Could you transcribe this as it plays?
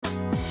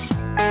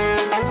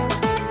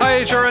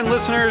HRN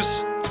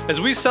listeners.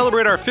 As we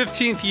celebrate our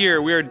 15th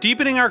year, we are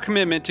deepening our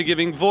commitment to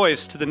giving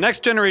voice to the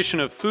next generation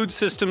of food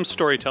systems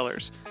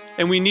storytellers,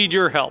 and we need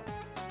your help.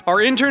 Our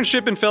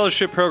internship and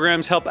fellowship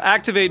programs help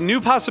activate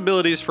new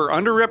possibilities for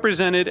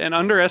underrepresented and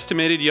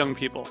underestimated young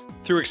people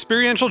through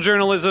experiential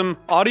journalism,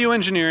 audio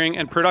engineering,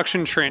 and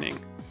production training.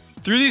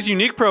 Through these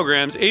unique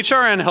programs,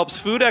 HRN helps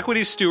food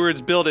equity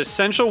stewards build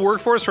essential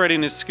workforce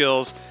readiness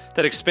skills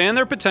that expand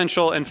their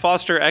potential and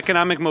foster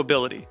economic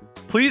mobility.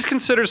 Please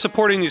consider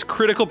supporting these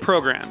critical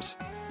programs.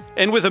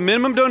 And with a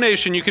minimum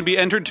donation, you can be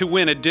entered to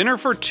win a dinner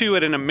for two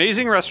at an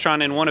amazing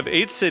restaurant in one of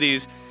 8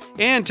 cities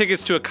and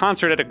tickets to a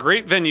concert at a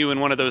great venue in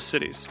one of those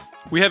cities.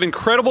 We have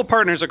incredible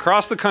partners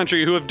across the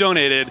country who have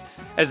donated,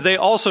 as they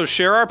also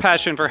share our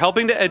passion for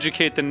helping to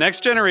educate the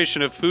next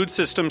generation of food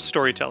systems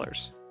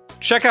storytellers.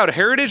 Check out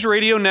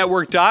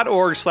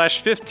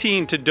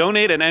heritageradionetwork.org/15 to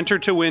donate and enter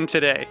to win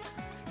today.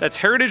 That's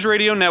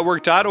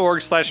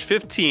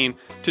heritageradionetwork.org/15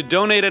 to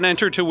donate and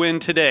enter to win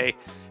today.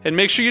 And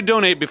make sure you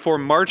donate before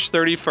March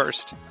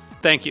 31st.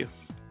 Thank you.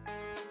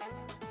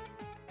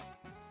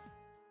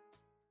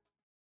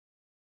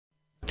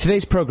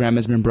 Today's program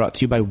has been brought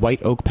to you by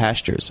White Oak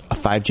Pastures, a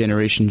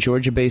 5-generation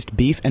Georgia-based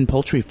beef and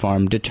poultry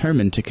farm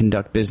determined to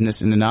conduct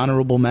business in an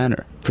honorable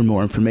manner. For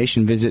more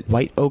information, visit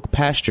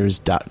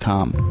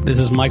whiteoakpastures.com. This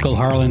is Michael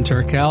Harlan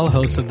Turkel,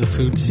 host of The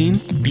Food Scene.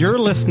 You're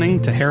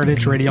listening to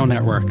Heritage Radio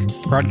Network,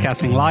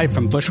 broadcasting live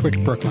from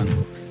Bushwick,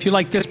 Brooklyn. If you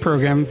like this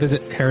program,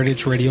 visit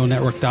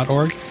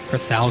heritageradionetwork.org for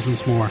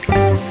thousands more.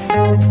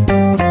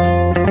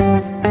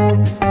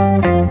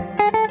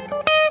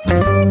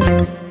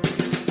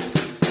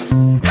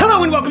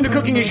 Hello and welcome to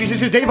Cooking Issues.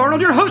 This is Dave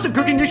Arnold, your host of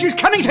Cooking Issues,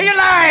 coming to you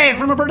live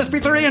from Roberta's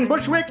Pizzeria in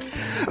Bushwick,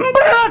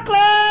 Brooklyn,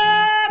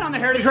 on the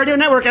Heritage Radio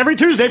Network every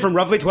Tuesday from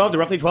roughly 12 to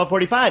roughly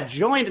 12:45.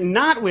 Joined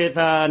not with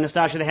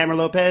Nastasha the Hammer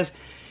Lopez.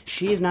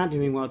 She is not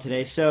doing well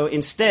today, so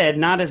instead,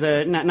 not as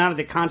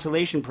a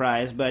consolation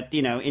prize, but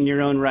in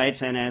your own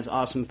rights and as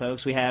awesome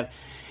folks, we have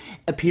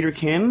Peter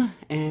Kim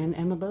and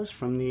Emma Bose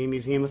from the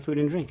Museum of Food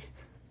and Drink.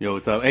 Yo,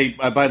 what's up? Hey,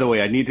 by the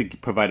way, I need to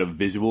provide a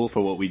visual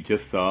for what we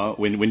just saw.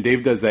 When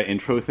Dave does that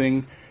intro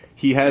thing,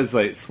 he has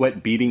like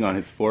sweat beading on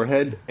his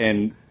forehead.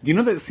 And do you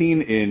know that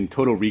scene in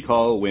Total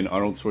Recall when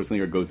Arnold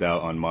Schwarzenegger goes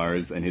out on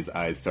Mars and his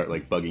eyes start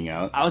like bugging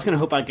out? I was going to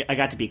hope I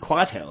got to be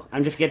Quato.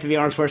 I'm just get to be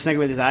Arnold Schwarzenegger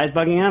with his eyes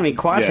bugging out. I mean,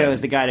 Quato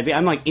is the guy to be.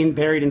 I'm like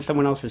buried in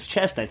someone else's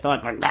chest, I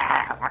thought. Like,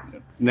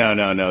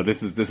 No.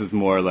 This is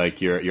more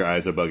like your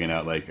eyes are bugging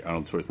out like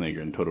Arnold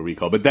Schwarzenegger in Total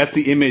Recall. But that's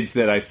the image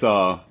that I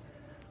saw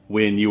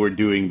when you were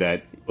doing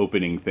that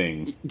opening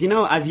thing. Do you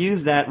know, I've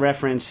used that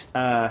reference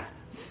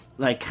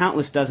like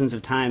countless dozens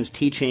of times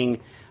teaching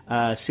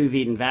sous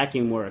vide and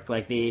vacuum work.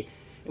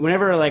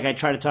 Whenever I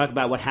try to talk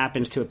about what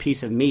happens to a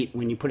piece of meat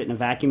when you put it in a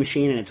vacuum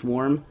machine and it's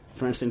warm,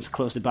 for instance,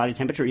 close to body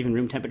temperature, even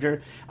room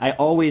temperature, I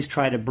always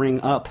try to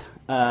bring up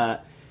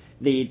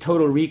the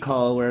Total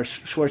Recall where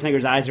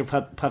Schwarzenegger's eyes are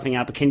puffing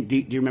out. But do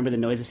you remember the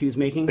noises he was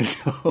making? He's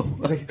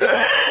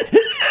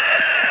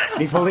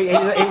holding.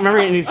 Remember,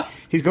 and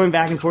he's going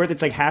back and forth.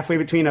 It's like halfway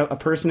between a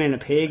person and a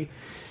pig,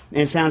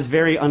 and it sounds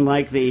very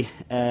unlike the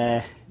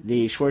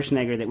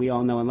Schwarzenegger that we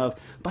all know and love.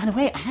 By the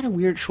way, I had a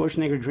weird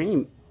Schwarzenegger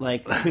dream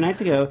like 2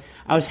 nights ago.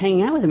 I was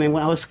hanging out with him, and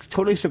I was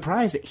totally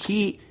surprised that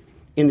he,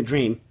 in the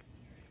dream,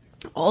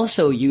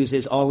 also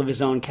uses all of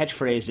his own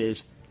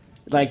catchphrases.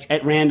 Like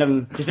at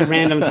random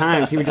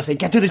times, he would just say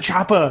 "Get to the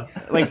chopper,"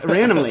 like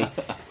randomly.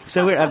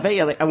 So weird. I bet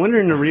you. I wonder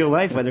in the real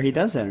life whether he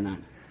does that or not.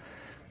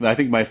 I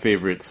think my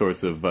favorite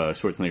source of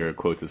Schwarzenegger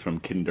quotes is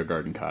from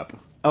Kindergarten Cop.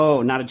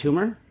 Oh, not a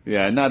tumor?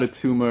 Yeah, not a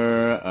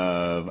tumor.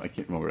 I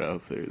can't remember what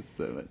else there is.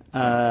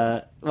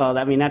 Well,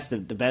 I mean, that's the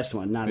best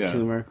one. Not a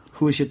tumor.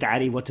 Who is your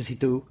daddy? What does he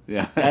do?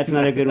 Yeah. That's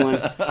another good one.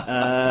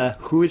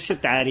 Who is your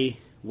daddy?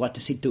 What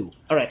does he do?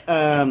 All right.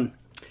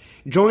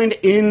 Joined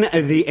in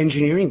the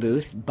engineering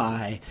booth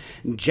by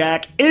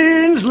Jack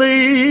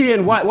Inslee.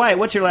 And Wyatt,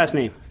 what's your last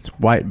name? It's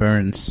Wyatt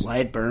Burns.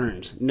 Wyatt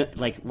Burns. No,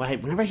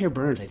 Wyatt, whenever I hear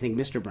Burns, I think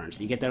Mr. Burns.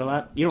 Do you get that a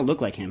lot? You don't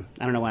look like him.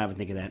 I don't know why I would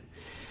think of that.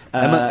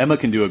 Emma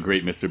can do a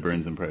great Mr.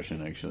 Burns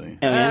impression, actually.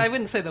 Yeah? I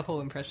wouldn't say the whole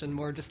impression,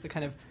 more just the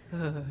kind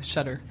of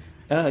shudder.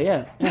 Oh,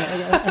 yeah.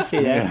 I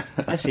see that.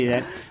 I see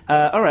that.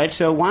 All right,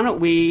 so why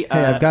don't we...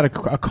 Hey, I've got a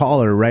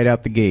caller right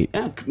out the gate.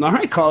 Yeah, all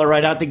right, caller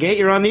right out the gate.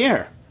 You're on the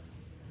air.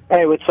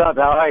 Hey, what's up?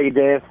 How are you,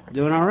 Dave?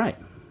 Doing all right.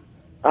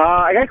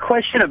 I got a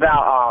question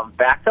about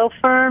Bactel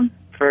Firm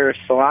for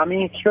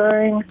salami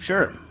curing.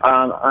 Sure.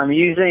 I'm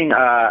using,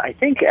 I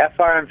think,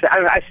 FRM...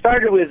 I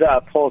started with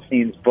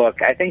Polstein's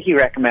book. I think he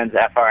recommends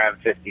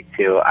FRM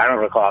 52. I don't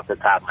recall off the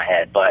top of my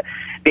head, but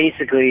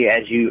basically,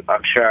 as you,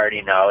 I'm sure,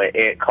 already know,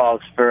 it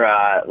calls for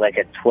like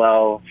a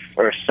 12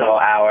 or so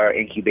hour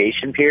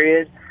incubation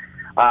period.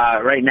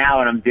 Right now,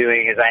 what I'm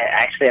doing is I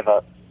actually have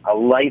a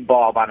light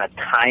bulb on a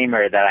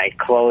timer that I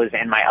close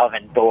in my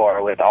oven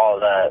door with all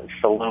the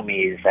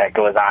salumis that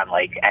goes on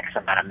like X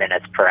amount of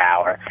minutes per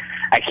hour.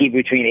 I keep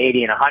between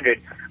 80 and 100.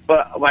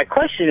 But my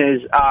question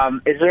is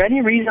there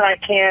any reason I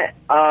can't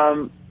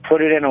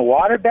put it in a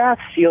water bath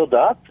sealed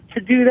up to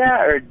do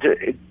that? Or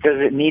does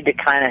it need to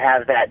kind of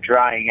have that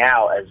drying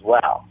out as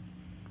well?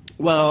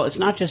 Well, it's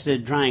not just the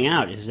drying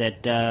out. Is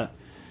that,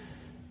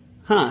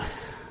 I've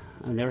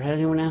never had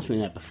anyone ask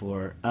me that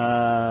before.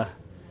 I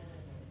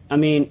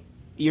mean,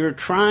 you're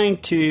trying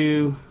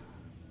to...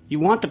 You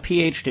want the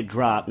pH to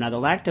drop. Now, the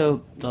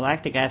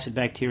lactic acid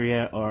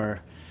bacteria are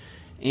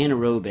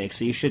anaerobic,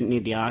 so you shouldn't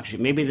need the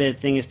oxygen. Maybe the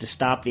thing is to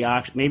stop the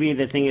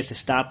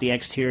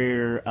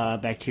exterior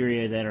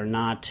bacteria that are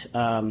not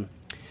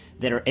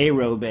that are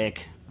aerobic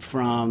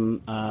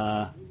from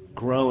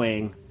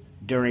growing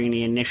during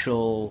the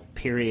initial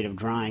period of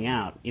drying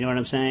out. You know what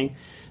I'm saying?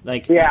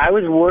 Yeah, I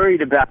was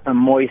worried about the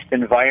moist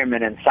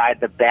environment inside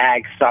the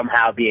bag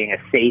somehow being a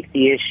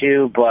safety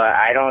issue, but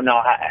I don't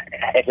know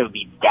if it would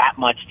be that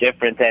much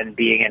different than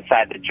being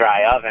inside the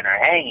dry oven or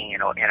hanging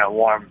in a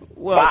warm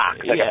box,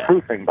 like a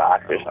proofing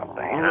box or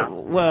something. You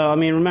know? Well, I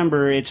mean,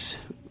 remember, it's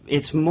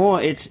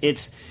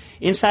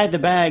inside the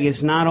bag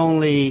is not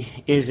only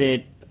is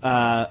it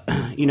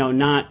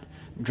not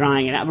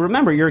drying it out.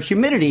 Remember, your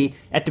humidity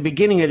at the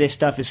beginning of this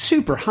stuff is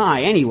super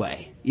high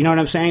anyway. You know what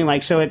I'm saying?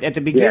 Like, so at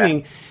the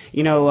beginning,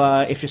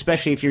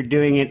 especially if you're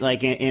doing it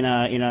like in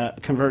a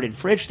converted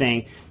fridge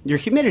thing, your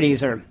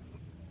humidities are.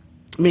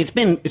 I mean,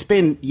 it's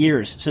been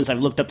years since I've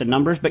looked up the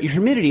numbers, but your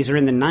humidities are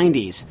in the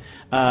 90s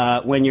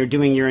when you're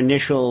doing your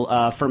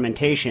initial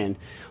fermentation.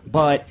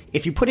 But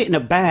if you put it in a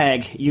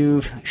bag,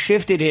 you've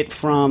shifted it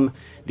from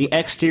the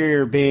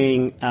exterior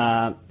being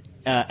an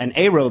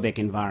aerobic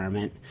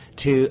environment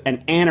to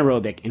an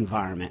anaerobic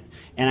environment.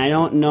 And I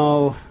don't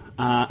know,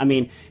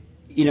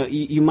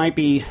 you might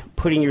be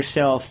putting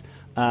yourself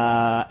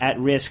at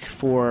risk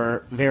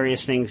for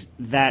various things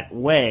that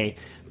way.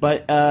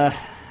 But, I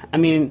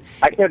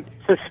could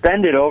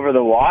suspend it over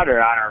the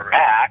water on a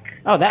rack.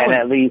 Oh, that would,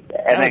 and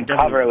then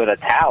cover it with a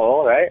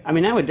towel, right? I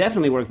mean, that would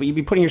definitely work, but you'd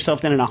be putting yourself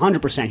then in a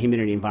 100%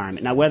 humidity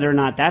environment. Now, whether or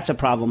not that's a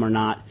problem or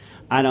not,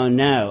 I don't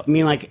know. I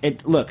mean,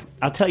 look,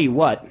 I'll tell you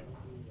what,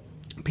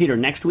 Peter,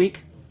 next week,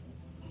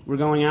 we're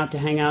going out to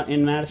hang out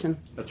in Madison.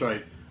 That's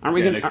right.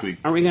 Next week.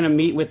 Are we going to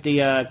meet with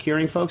the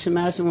curing folks in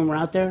Madison when we're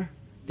out there?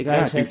 The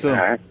guys I think so.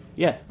 Right.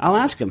 Yeah, I'll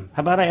ask them.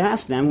 How about I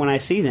ask them when I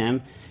see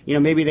them?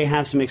 Maybe they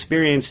have some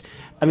experience.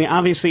 I mean,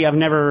 obviously, I've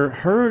never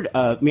heard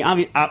of...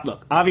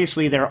 look,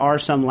 obviously, there are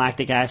some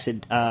lactic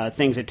acid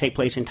things that take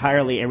place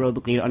entirely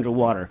aerobically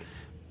underwater,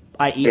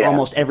 i.e.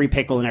 almost every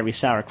pickle and every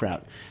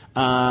sauerkraut.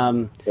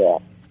 Why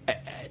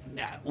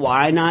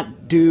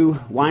not do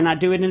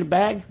it in a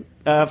bag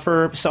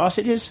for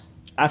sausages?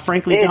 I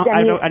frankly don't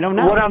know.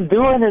 What I'm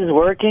doing is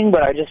working,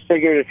 but I just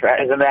figured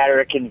as a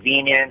matter of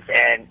convenience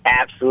and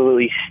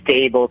absolutely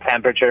stable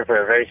temperature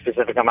for a very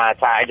specific amount of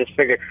time. I just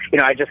figured,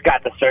 I just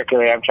got the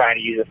circulator. I'm trying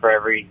to use it for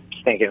every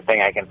stinking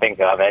thing I can think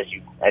of, as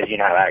you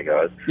know how that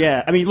goes.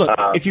 Yeah, I mean, look,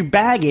 if you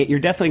bag it, you're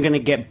definitely going to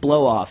get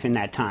blow off in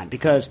that time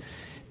because,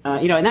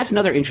 and that's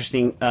another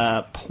interesting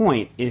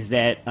point is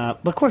that,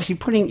 of course, you're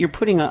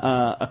putting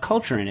a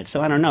culture in it.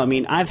 So I don't know. I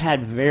mean, I've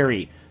had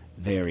very,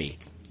 very,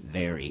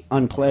 very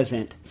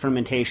unpleasant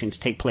fermentations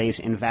take place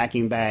in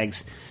vacuum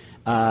bags,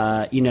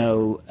 in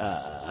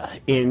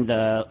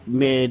the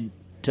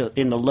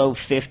low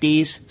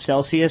 50s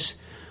Celsius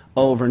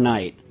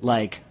overnight,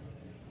 like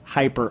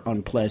hyper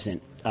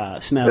unpleasant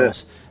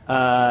smells.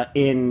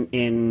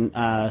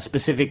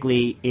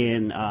 Specifically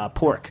in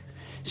pork.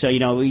 So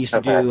we used to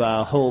do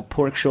whole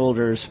pork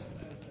shoulders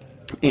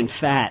in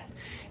fat,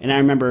 and I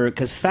remember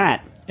because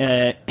fat,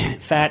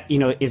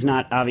 is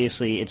not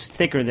obviously, it's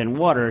thicker than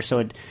water, so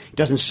it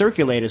doesn't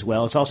circulate as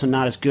well. It's also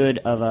not as good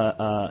of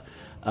a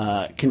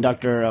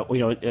conductor.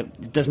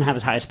 It doesn't have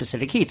as high a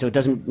specific heat, so it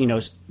doesn't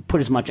put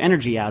as much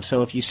energy out.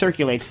 So if you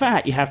circulate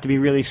fat, you have to be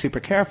really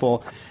super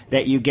careful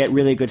that you get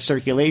really good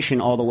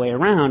circulation all the way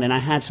around. And I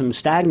had some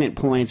stagnant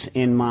points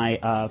in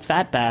my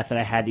fat bath that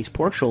I had these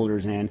pork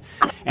shoulders in,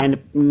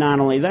 and not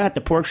only that,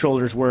 the pork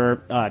shoulders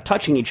were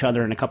touching each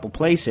other in a couple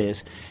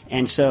places,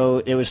 and so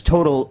it was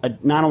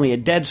not only a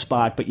dead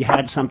spot, but you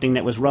had something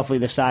that was roughly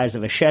the size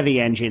of a Chevy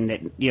engine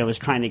that was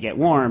trying to get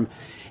warm.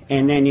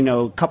 And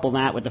then, couple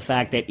that with the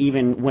fact that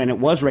even when it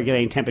was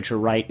regulating temperature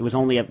right, it was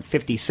only at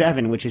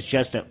 57, which is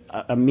just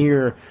a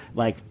mere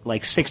like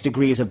 6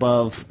 degrees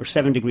above or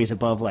 7 degrees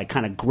above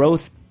kind of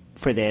growth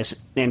for this.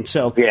 And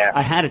so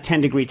I had a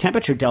 10-degree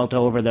temperature delta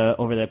over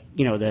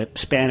the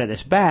span of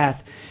this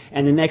bath.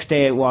 And the next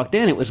day I walked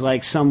in, it was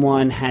like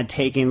someone had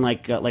taken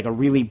like a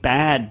really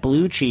bad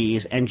blue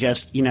cheese and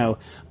just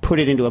put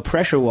it into a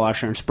pressure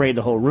washer and sprayed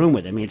the whole room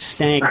with it. I mean, it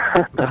stank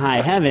to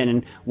high heaven.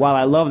 And while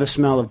I love the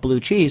smell of blue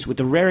cheese, with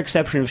the rare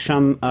exception of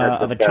some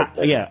of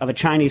a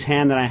Chinese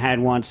ham that I had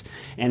once,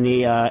 and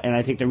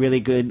I think the really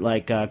good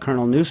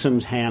Colonel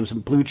Newsom's hams,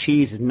 blue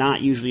cheese is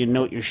not usually a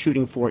note you're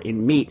shooting for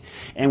in meat.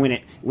 And when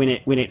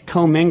it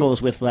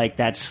commingles with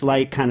that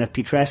slight kind of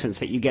putrescence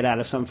that you get out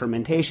of some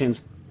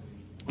fermentations,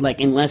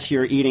 unless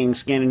you're eating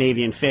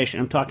Scandinavian fish,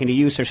 and I'm talking to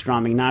you, Sir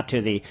Stroming, not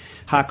to the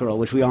hockerel,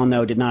 which we all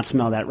know did not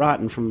smell that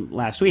rotten from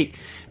last week.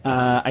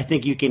 I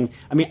think you can.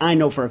 I mean, I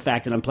know for a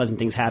fact that unpleasant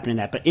things happen in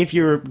that. But if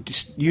you're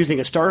just using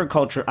a starter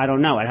culture, I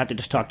don't know. I'd have to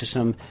just talk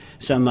to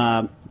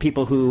some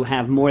people who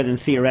have more than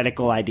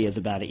theoretical ideas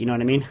about it. You know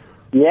what I mean?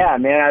 Yeah,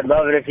 man, I'd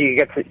love it if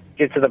you could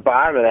get to the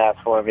bottom of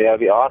that for me. That'd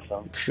be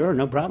awesome. Sure,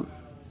 no problem.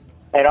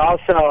 And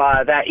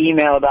also, that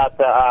email about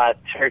the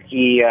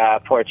turkey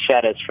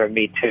porchettas from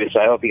me, too, so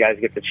I hope you guys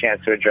get the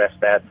chance to address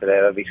that today.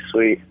 That'd be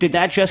sweet. Did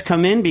that just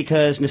come in?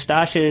 Because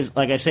Nastasha is,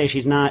 like I say,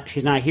 she's not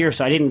here,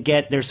 so I didn't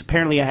get,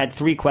 apparently I had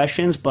 3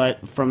 questions,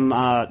 but from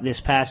this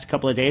past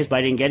couple of days, but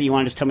I didn't get it. You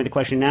want to just tell me the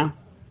question now?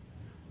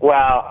 Well,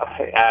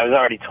 I was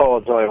already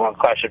told it's only one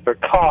question per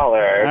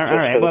caller. All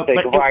right. For the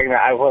sake of argument,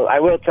 I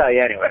will tell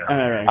you anyway.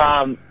 All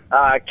right.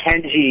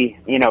 Kenji,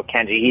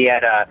 he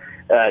had a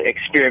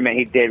experiment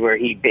he did where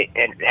he bit,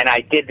 and I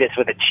did this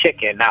with a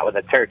chicken, not with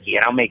a turkey,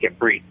 and I'll make it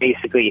brief.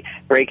 Basically,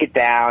 break it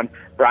down,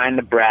 brine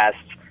the breasts,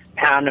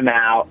 pound them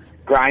out,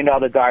 grind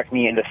all the dark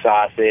meat into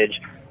sausage,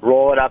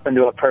 roll it up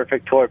into a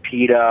perfect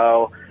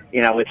torpedo,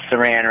 with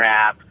saran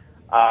wrap,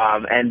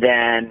 and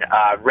then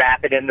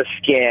wrap it in the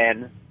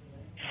skin,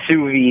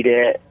 sous vide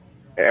it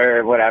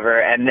or whatever,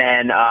 and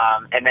then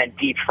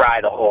deep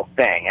fry the whole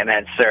thing, and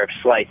then serve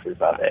slices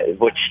of it,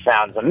 which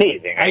sounds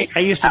amazing. Right? I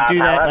used to do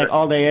that like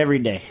all day, every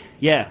day.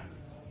 Yeah.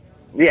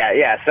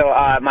 Yeah. So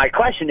my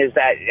question is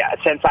that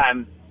since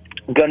I'm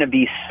going to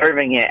be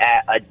serving it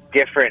at a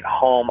different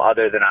home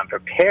other than I'm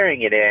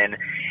preparing it in,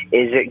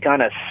 is it going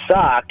to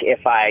suck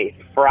if I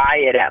fry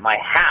it at my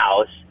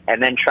house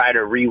and then try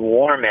to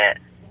rewarm it?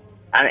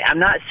 I'm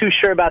not too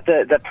sure about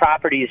the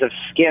properties of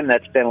skin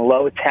that's been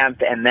low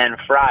temp and then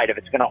fried. If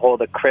it's going to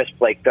hold a crisp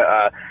like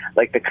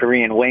the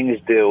Korean wings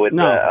do with it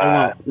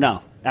won't.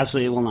 No,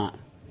 absolutely, it will not.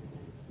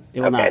 It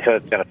will not. So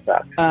it's going to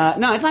suck.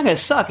 No, it's not going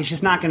to suck. It's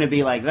just not going to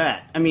be like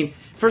that. I mean,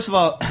 first of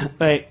all,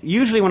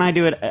 usually when I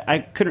do it, I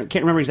can't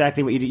remember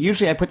exactly what you do.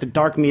 Usually, I put the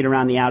dark meat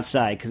around the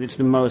outside because it's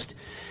the most.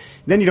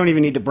 Then you don't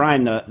even need to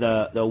brine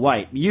the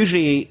white.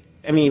 Usually,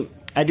 I mean,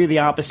 I do the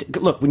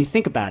opposite. Look, when you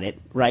think about it,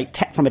 right,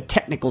 from a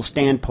technical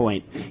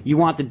standpoint, you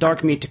want the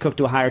dark meat to cook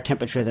to a higher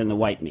temperature than the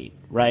white meat,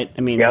 right?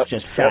 I mean, that's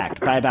just fact,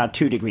 by about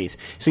 2 degrees.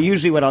 So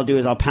usually what I'll do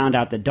is I'll pound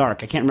out the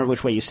dark. I can't remember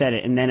which way you said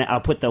it, and then I'll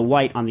put the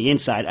white on the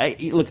inside.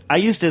 I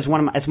used it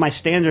as my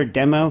standard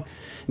demo.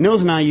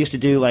 Nils and I used to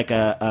do like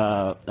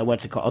a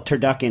what's it called, a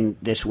turducken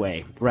this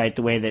way, right,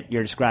 the way that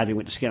you're describing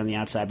with the skin on the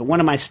outside. But one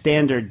of my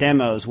standard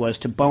demos was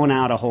to bone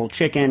out a whole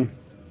chicken,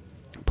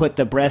 put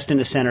the breast in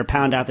the center,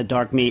 pound out the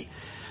dark meat,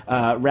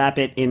 wrap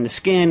it in the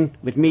skin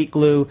with meat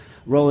glue,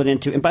 roll it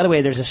into... And by the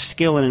way, there's a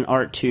skill and an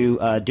art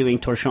to doing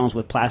torchons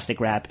with plastic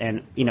wrap.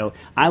 And,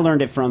 I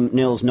learned it from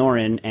Nils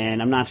Noren,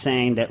 and I'm not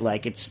saying that,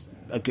 it's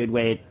a good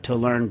way to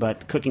learn,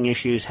 but Cooking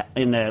Issues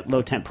in the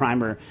low temp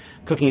primer,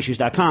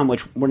 cookingissues.com,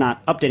 which we're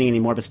not updating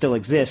anymore but still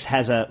exists,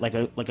 has a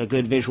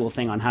good visual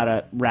thing on how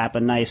to wrap a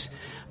nice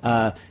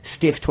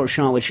stiff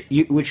torchon,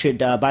 which should,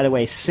 by the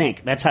way,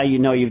 sink. That's how you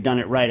know you've done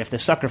it right. If the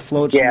sucker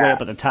floats way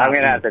up at the top. I'm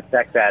going to have to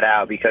check that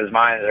out because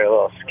mine are a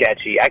little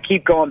sketchy. I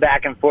keep going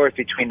back and forth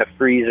between the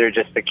freezer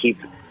just to keep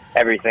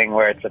everything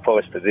where it's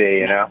supposed to be,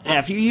 Yeah,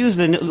 if you use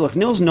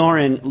Nils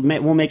Noren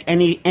will make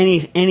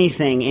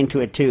anything into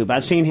a tube.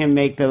 I've seen him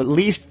make the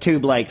least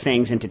tube-like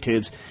things into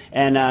tubes,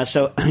 and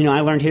so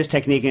I learned his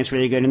technique, and it's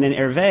really good. And then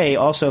Hervé,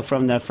 also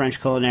from the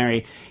French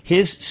culinary,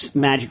 his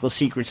magical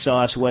secret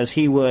sauce was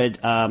he would,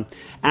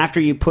 after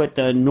you put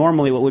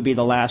normally what would be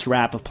the last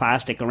wrap of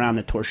plastic around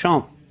the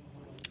torchon,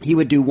 he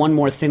would do one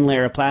more thin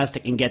layer of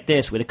plastic and get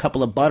this with a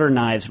couple of butter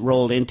knives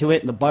rolled into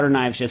it. And the butter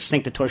knives just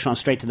sink the torchon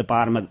straight to the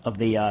bottom of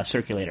the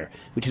circulator,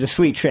 which is a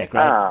sweet trick,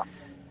 right? Oh,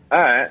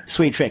 all right.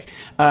 Sweet trick.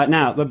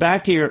 Now, but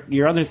back to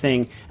your other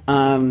thing.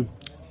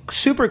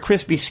 Super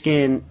crispy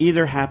skin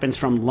either happens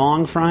from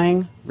long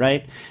frying,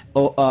 right?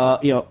 Or,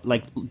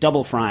 like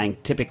double frying,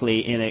 typically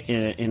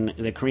in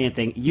the Korean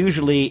thing.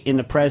 Usually in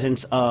the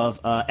presence of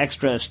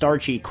extra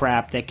starchy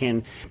crap that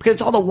can, because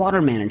it's all the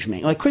water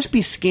management. Like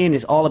crispy skin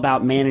is all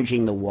about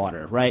managing the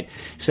water, right?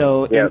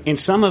 So in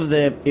some of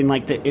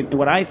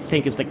what I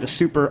think is like the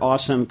super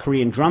awesome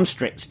Korean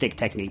drumstick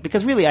technique,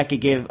 because really I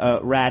could give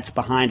rats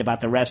behind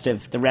about the rest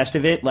of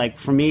it. Like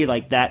for me,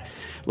 like that,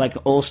 like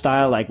old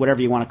style, like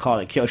whatever you want to call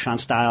it, Kyosan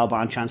style,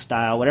 Banchan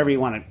style, whatever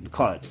you want to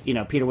call it.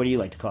 Peter, what do you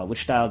like to call it?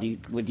 Which style do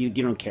you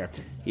don't care?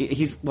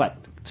 He's what?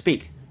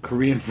 Speak.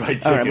 Korean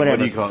fried chicken. All right, whatever. What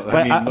do you call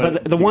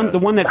it? But the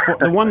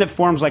one that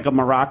forms like a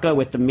maraca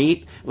with the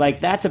meat, like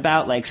that's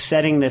about like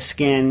setting the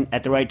skin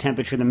at the right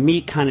temperature. The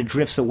meat kind of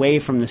drifts away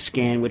from the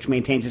skin, which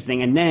maintains its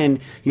thing, and then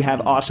you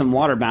have awesome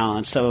water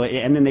balance. So,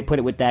 and then they put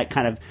it with that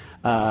kind of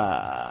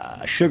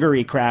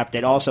sugary crap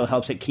that also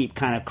helps it keep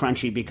kind of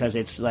crunchy because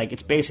it's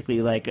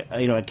basically like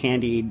a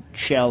candied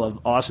shell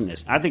of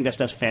awesomeness. I think that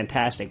stuff's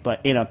fantastic,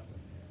 but in a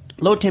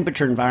low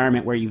temperature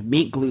environment where you've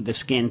meat glued the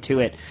skin to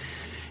it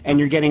and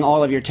you're getting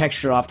all of your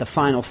texture off the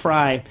final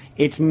fry,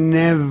 it's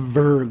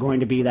never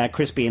going to be that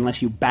crispy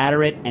unless you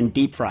batter it and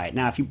deep fry it.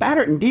 Now, if you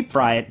batter it and deep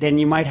fry it, then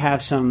you might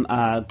have some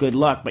good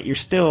luck, but you're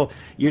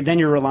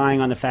relying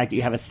on the fact that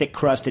you have a thick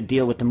crust to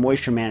deal with the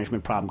moisture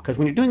management problem. Because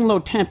when you're doing low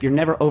temp, you're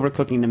never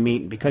overcooking the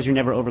meat, and because you're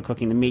never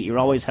overcooking the meat, you're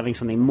always having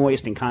something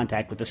moist in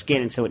contact with the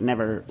skin, and so it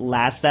never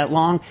lasts that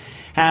long.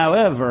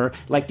 However,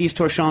 like these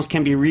torchons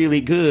can be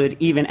really good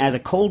even as a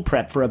cold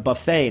prep for a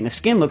buffet, and the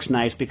skin looks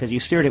nice because you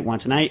seared it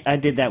once, and I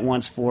did that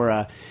once for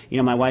for,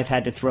 my wife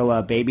had to throw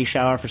a baby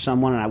shower for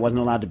someone, and I wasn't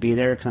allowed to be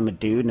there because I'm a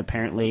dude, and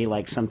apparently,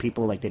 like, some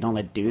people, like, they don't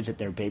let dudes at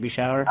their baby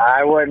shower.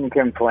 I wouldn't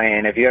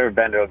complain. If you ever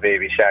been to a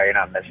baby shower, you're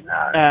not missing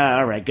out.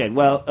 All right, good.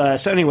 Well,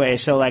 so anyway,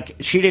 like,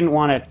 she didn't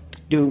want to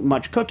do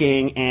much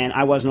cooking, and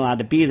I wasn't allowed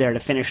to be there to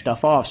finish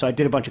stuff off, so I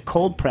did a bunch of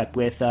cold prep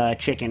with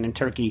chicken and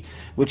turkey,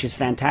 which is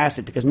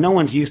fantastic because no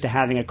one's used to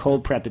having a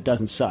cold prep that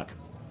doesn't suck.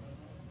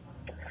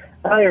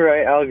 Oh, you're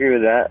right. I'll agree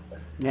with that.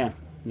 Yeah.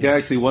 Yeah,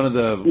 actually,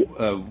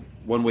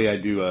 one way I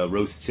do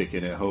roast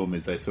chicken at home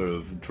is I sort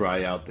of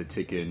dry out the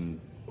chicken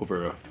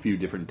over a few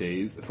different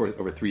days,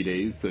 over 3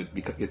 days, so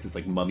it gets this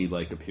like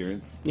mummy-like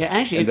appearance. Yeah,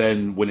 actually, and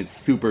then when it's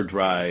super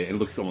dry and it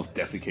looks almost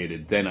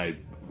desiccated, then I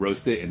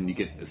roast it and you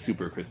get a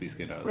super crispy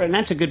skin out of it. Right, and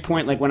that's a good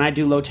point. Like when I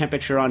do low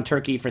temperature on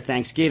turkey for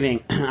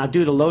Thanksgiving, I'll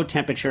do the low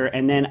temperature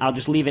and then I'll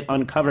just leave it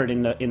uncovered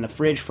in the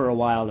fridge for a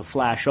while to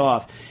flash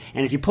off.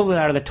 And if you pull it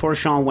out of the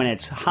torchon when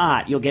it's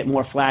hot, you'll get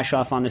more flash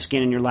off on the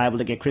skin and you're liable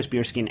to get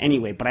crispier skin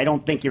anyway. But I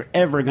don't think you're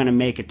ever going to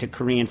make it to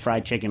Korean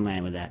fried chicken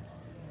land with that.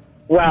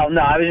 Well,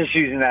 no, I was just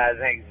using that as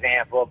an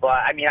example. But,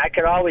 I mean, I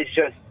could always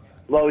just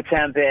low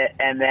temp it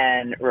and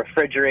then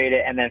refrigerate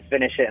it and then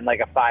finish it in like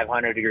a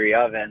 500-degree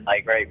oven.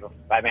 Like, right?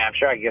 I mean, I'm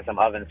sure I could get some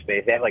oven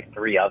space. They have like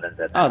 3 ovens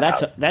at that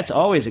house. That's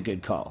always a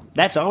good call.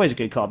 That's always a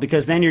good call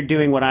because then you're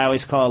doing what I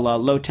always call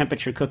low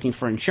temperature cooking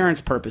for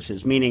insurance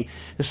purposes, meaning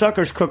the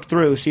sucker's cooked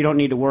through, so you don't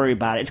need to worry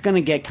about it. It's going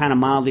to get kind of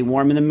mildly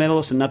warm in the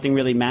middle, so nothing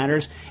really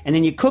matters. And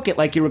then you cook it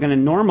like you were going to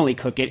normally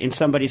cook it in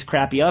somebody's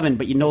crappy oven,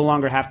 but you no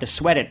longer have to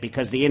sweat it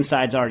because the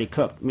inside's already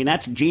cooked. I mean,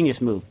 that's a genius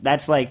move.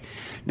 That's like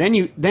then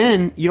you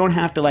don't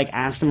have to like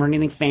ask them for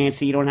anything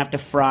fancy. You don't have to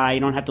fry. You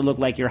don't have to look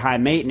like you're high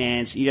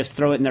maintenance. You just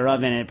throw it in their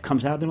oven and it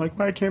comes out. They're like,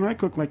 why can't I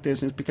cook like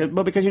this? And it's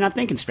because you're not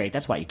thinking straight.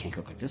 That's why you can't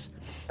cook like this.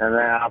 And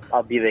then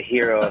I'll be the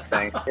hero of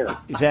Thanksgiving.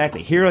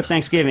 Exactly. Hero of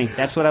Thanksgiving.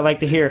 That's what I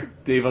like to hear.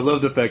 Dave, I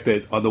love the fact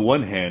that on the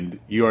one hand,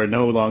 you are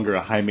no longer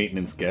a high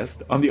maintenance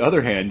guest. On the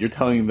other hand, you're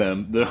telling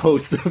them they're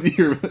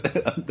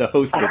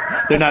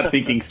not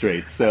thinking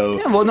straight. So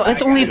yeah, well, no,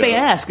 that's only if they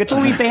ask. That's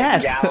only if they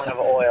ask. Gallon of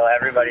oil,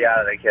 everybody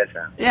out of the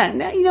kitchen. Yeah,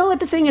 now, you know what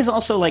the thing is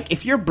also, like,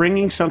 if you're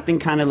bringing something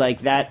kind of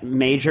like that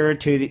major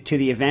to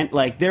the event,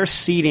 like they're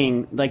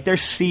seeding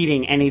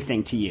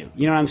anything to you.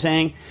 You know what I'm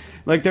saying?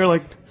 Like they're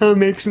like, I'll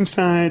make some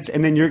sides,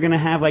 and then you're gonna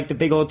have like the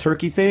big old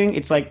turkey thing.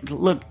 It's like,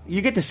 look,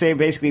 you get to say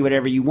basically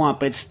whatever you want,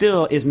 but it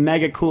still is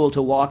mega cool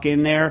to walk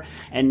in there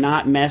and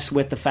not mess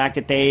with the fact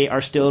that they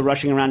are still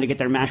rushing around to get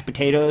their mashed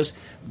potatoes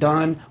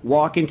done.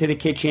 Walk into the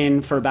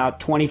kitchen for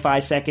about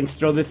 25 seconds,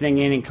 throw the thing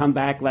in, and come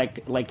back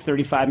like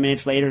 35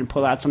 minutes later and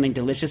pull out something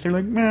delicious. They're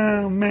like,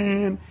 oh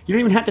man, you don't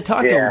even have to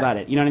talk to them about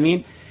it. You know what I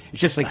mean? It's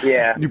just like,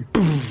 you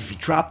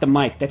drop the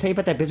mic. Did I tell you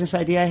about that business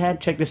idea I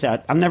had? Check this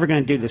out. I'm never going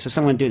to do this, so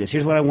someone do this.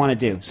 Here's what I want to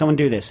do. Someone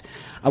do this.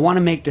 I want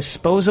to make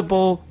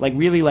disposable, like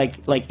really like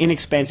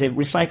inexpensive,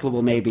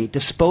 recyclable maybe,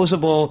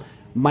 disposable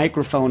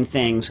microphone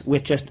things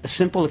with just a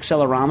simple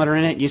accelerometer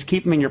in it. You just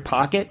keep them in your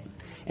pocket,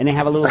 and they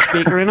have a little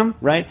speaker in them,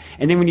 right?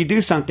 And then when you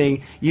do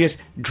something, you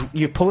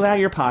pull it out of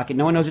your pocket.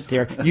 No one knows it's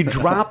there. You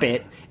drop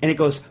it, and it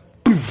goes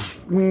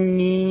poof,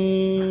 and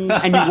you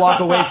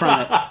walk away from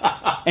it.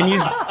 And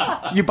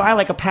you buy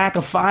like a pack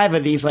of 5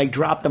 of these, like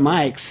drop the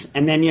mics,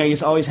 and then you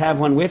just always have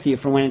one with you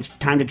for when it's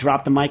time to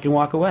drop the mic and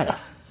walk away.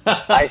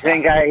 I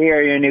think I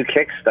hear your new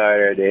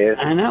Kickstarter, Dave.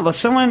 I know, but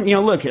someone,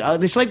 look,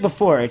 it's like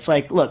before. It's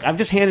like, look, I've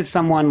just handed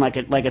someone like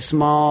a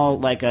small,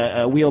 like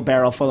a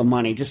wheelbarrow full of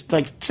money. Just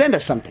like send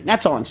us something.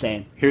 That's all I'm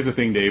saying. Here's the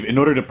thing, Dave. In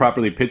order to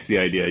properly pitch the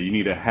idea, you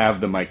need to have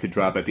the mic to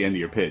drop at the end of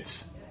your pitch.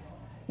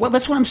 Well,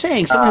 that's what I'm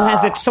saying. Someone who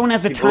has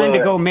the time to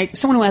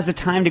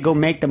go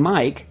make the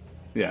mic.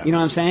 Yeah. You know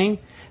what I'm saying?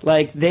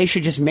 Like, they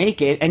should just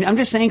make it. And I'm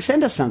just saying,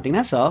 send us something.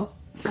 That's all.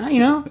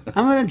 I'm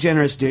a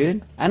generous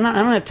dude. I don't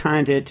have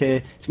time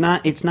to it's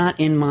not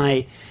in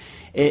my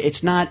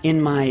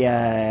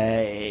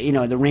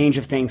the range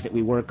of things that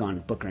we work on,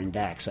 Booker and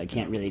Dax. I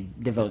can't really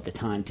devote the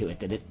time to it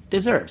that it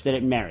deserves, that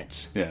it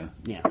merits. Yeah.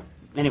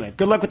 Anyway,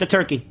 good luck with the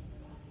turkey.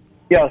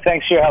 Yo,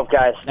 thanks for your help,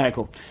 guys. All right,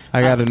 cool.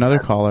 I got another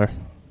caller.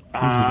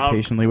 He's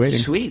patiently waiting.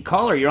 Sweet.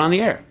 Caller, you're on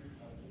the air.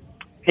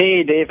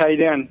 Hey, Dave. How you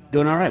doing?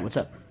 Doing all right. What's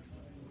up?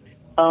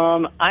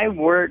 I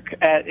work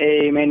at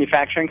a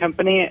manufacturing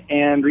company,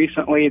 and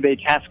recently they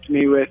tasked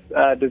me with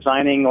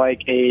designing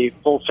like a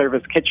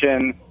full-service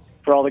kitchen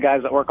for all the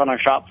guys that work on our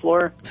shop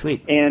floor.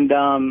 Sweet. And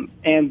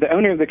the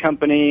owner of the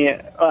company,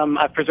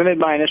 I presented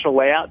my initial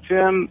layout to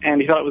him, and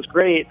he thought it was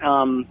great.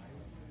 I'm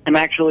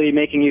actually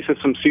making use of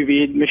some sous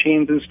vide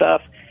machines and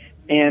stuff,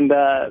 and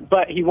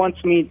but he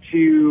wants me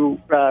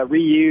to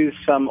reuse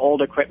some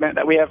old equipment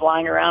that we have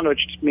lying around,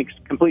 which makes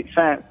complete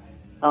sense.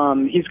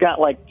 He's got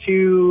like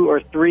 2 or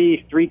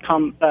 3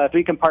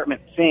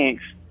 compartment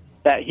sinks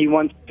that he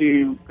wants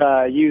to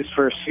use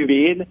for sous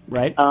vide.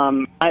 Right.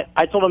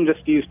 I told him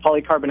just to use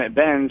polycarbonate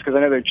bins because I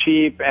know they're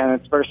cheap and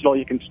it's versatile.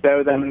 You can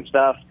stow them and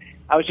stuff.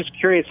 I was just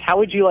curious, how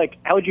would you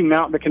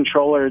mount the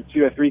controller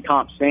to a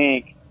 3-comp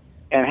sink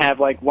and have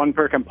like 1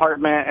 per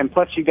compartment? And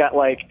plus you got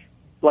like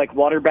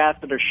water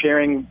baths that are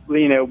sharing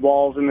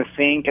walls in the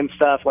sink and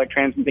stuff, like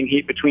transmitting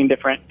heat between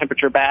different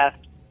temperature baths.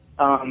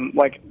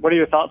 Like, what are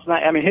your thoughts on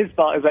that? I mean, his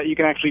thought is that you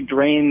can actually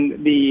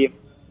drain the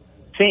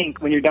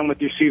sink when you're done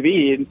with your sous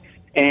vide,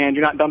 and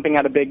you're not dumping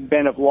out a big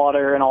bin of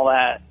water and all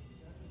that.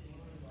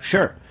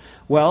 Sure.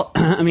 Well,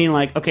 I mean,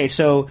 like, okay,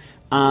 so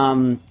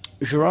Philip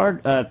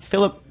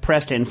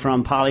Preston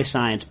from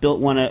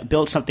Polyscience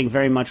built something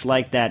very much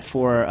like that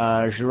for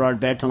Gerard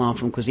Berthelon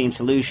from Cuisine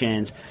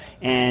Solutions,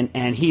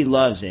 and he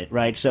loves it,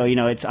 right? So, you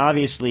know, it's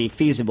obviously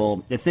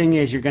feasible. The thing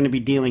is, you're going to be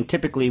dealing,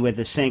 typically with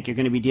a sink, you're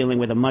going to be dealing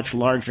with a much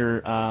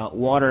larger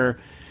water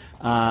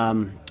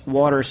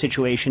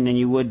situation than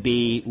you would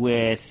be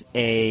with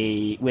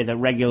a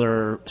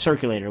regular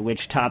circulator,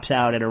 which tops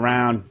out at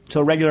around,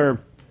 so a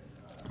regular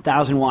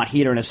 1,000-watt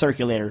heater in a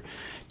circulator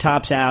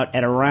tops out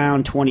at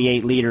around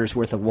 28 liters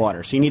worth of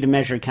water. So you need to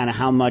measure kind of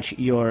how much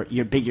your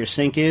big your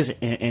sink is,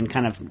 and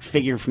kind of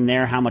figure from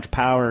there how much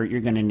power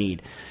you're going to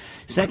need.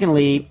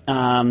 Secondly,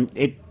 a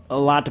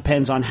lot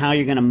depends on how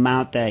you're going to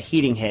mount the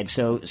heating head.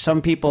 So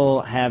some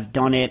people have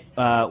done it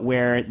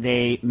where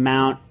they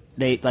mount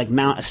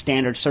a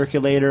standard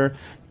circulator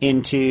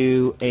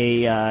into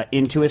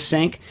a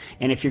sink,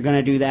 and if you're going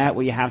to do that,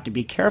 what you have to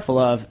be careful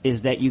of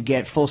is that you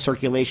get full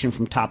circulation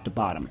from top to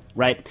bottom,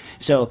 right?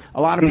 So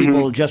a lot of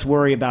people just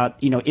worry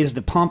about, you know, is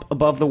the pump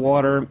above the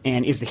water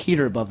and is the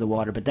heater above the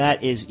water? But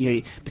that is, you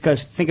know,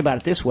 because think about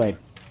it this way.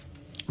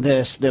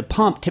 The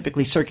pump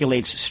typically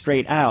circulates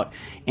straight out,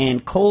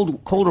 and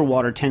colder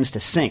water tends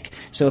to sink.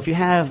 So if you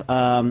have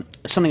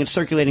something that's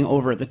circulating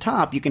over at the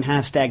top, you can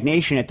have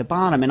stagnation at the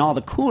bottom, and all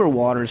the cooler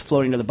water is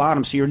floating to the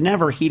bottom, so you're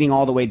never heating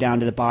all the way down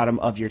to the bottom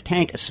of your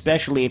tank,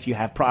 especially if you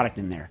have product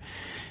in there.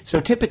 So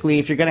typically,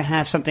 if you're going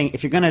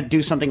to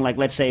do something like,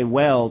 let's say,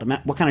 weld,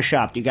 what kind of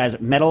shop? Do you guys,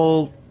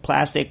 metal,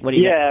 plastic? What do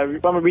you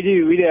got? Well, we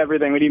do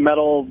everything. We do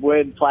metal,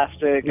 wood,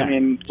 plastic. Yeah. I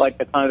mean, like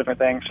a ton of different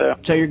things.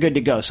 So you're good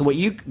to go. So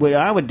what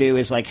I would do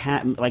is like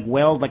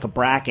weld like a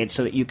bracket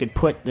so that you could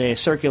put the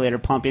circulator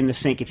pump in the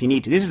sink if you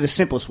need to. This is the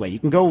simplest way. You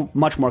can go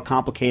much more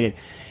complicated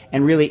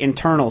and really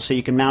internal, so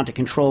you can mount a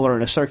controller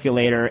and a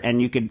circulator,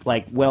 and you could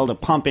like weld a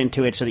pump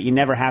into it so that you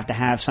never have to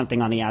have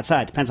something on the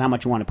outside. Depends on how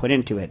much you want to put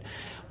into it.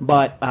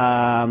 But,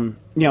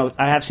 you know,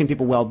 I have seen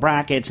people weld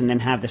brackets and then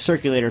have the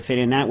circulator fit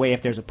in. That way,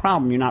 if there's a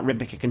problem, you're not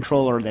ripping a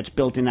controller that's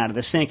built in out of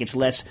the sink. It's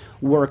less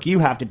work you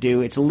have to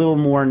do. It's a little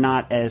more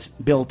not as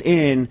built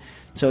in,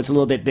 so it's a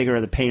little bit bigger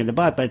of the pain in the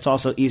butt, but it's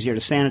also easier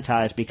to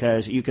sanitize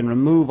because you can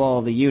remove all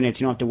of the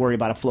units. You don't have to worry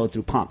about a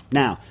flow-through pump.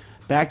 Now,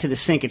 back to the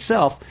sink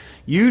itself,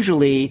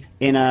 usually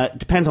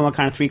depends on what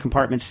kind of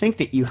 3-compartment sink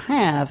that you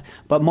have,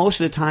 but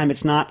most of the time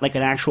it's not like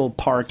an actual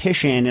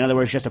partition. In other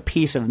words, just a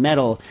piece of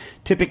metal.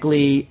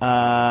 Typically,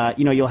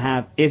 you'll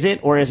have, is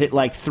it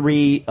like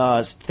 3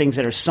 things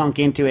that are sunk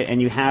into it, and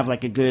you have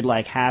like a good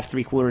like half,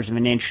 3/4 of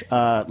an inch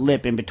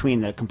lip in between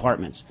the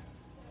compartments?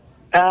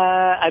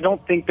 I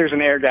don't think there's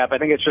an air gap. I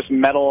think it's just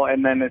metal,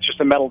 and then it's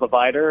just a metal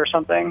divider or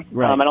something.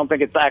 Right. I don't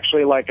think it's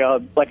actually like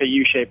a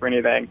U shape or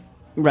anything.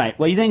 Right.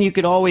 Well, then you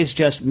could always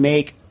just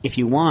make, if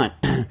you want,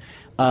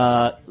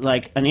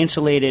 like an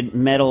insulated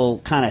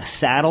metal kind of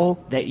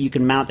saddle that you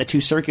can mount the 2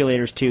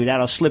 circulators to.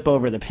 That'll slip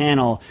over the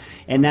panel,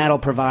 and that'll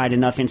provide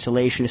enough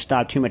insulation to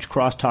stop too much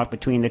crosstalk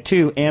between the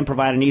two, and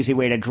provide an easy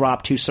way to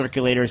drop 2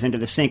 circulators into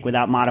the sink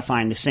without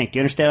modifying the sink. Do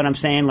you understand what I'm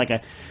saying?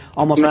 Like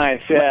almost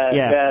nice,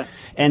 yeah.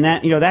 And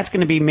that, you know, that's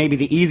going to be maybe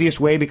the easiest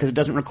way because it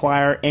doesn't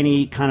require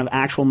any kind of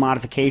actual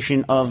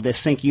modification of the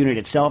sink unit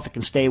itself. It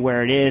can stay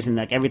where it is, and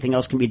like everything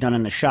else can be done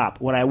in the shop.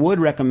 What I would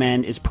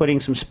recommend is putting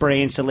some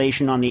spray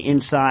insulation on the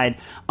inside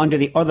under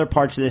the other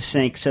parts of the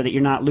sink so that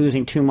you're not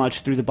losing too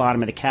much through the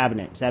bottom of the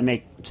cabinet. Does that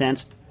make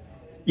sense?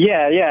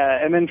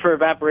 Yeah. And then for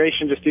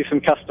evaporation, just do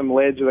some custom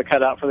lids with a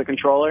cutout for the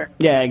controller.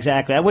 Yeah,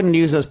 exactly. I wouldn't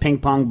use those ping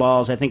pong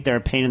balls. I think they're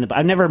a pain in the butt.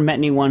 I've never met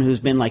anyone who's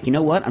been like, you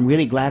know what? I'm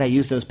really glad I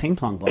used those ping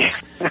pong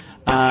balls.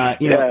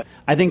 You know,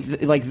 I think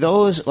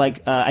those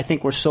I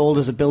think were sold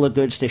as a bill of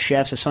goods to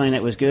chefs as something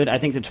that was good. I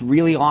think that's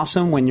really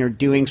awesome when you're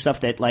doing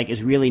stuff that like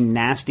is really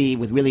nasty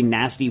with really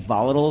nasty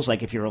volatiles.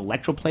 Like if you're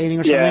electroplating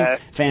or something,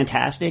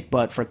 fantastic.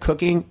 But for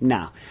cooking,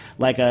 no.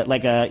 Like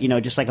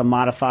a just like a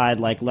modified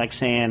like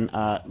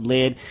Lexan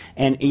lid.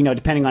 And you know,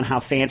 depending on how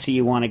fancy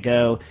you want to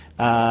go,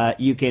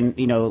 you can,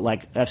 you know,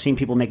 like I've seen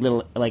people make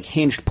little like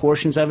hinged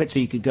portions of it, so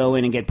you could go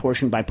in and get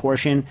portion by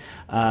portion.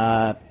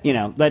 You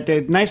know, but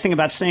the nice thing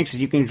about sinks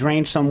is you can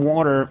drain some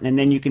water and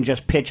then you can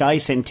just pitch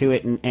ice into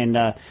it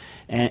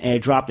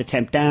and drop the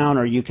temp down,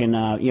 or you can,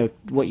 you know,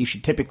 what you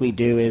should typically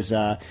do is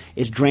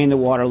drain the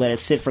water, let it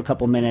sit for a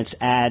couple minutes,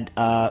 add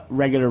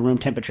regular room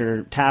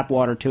temperature tap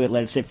water to it,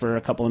 let it sit for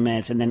a couple of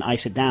minutes, and then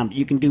ice it down. But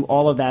you can do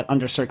all of that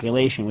under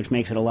circulation, which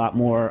makes it a lot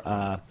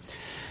more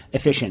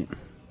efficient.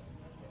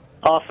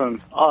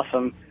 Awesome.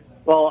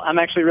 Well, I'm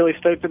actually really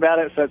stoked about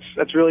it, so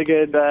that's really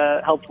good,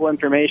 helpful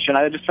information.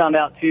 I just found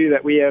out, too,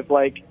 that we have,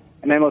 like,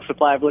 an endless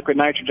supply of liquid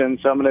nitrogen,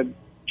 so I'm going to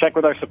check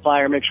with our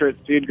supplier, make sure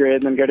it's food grade,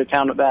 and then go to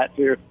town with that,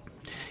 too.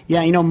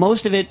 Yeah,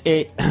 most of it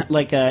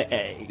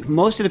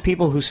most of the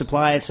people who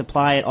supply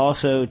it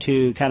also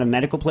to kind of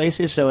medical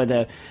places. So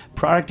the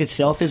product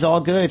itself is all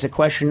good. It's a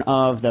question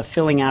of the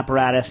filling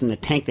apparatus and the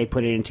tank they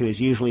put it into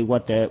is usually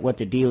what the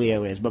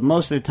dealio is. But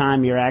most of the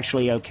time, you're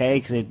actually okay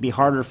because it'd be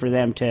harder for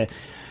them to,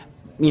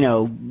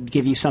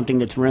 give you something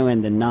that's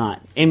ruined than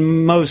not.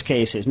 In most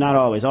cases, not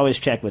always. Always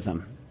check with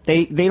them.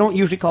 They don't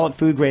usually call it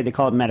food grade. They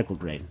call it medical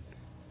grade.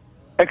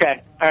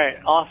 Okay. All right.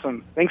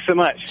 Awesome. Thanks so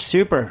much.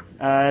 Super.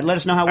 Let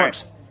us know how it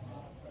works.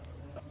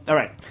 All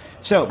right.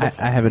 So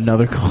I have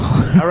another call.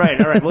 all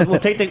right. We'll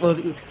take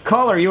the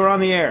caller. You were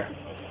on the air.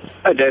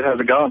 Hi, Dave. How's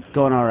it going?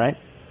 Going all right.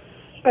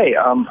 Hey,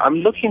 I'm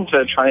looking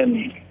to try and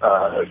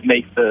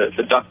make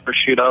the duck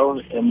prosciutto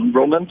in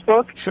Ruhlman's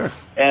book. Sure.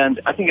 And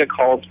I think it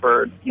calls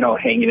for,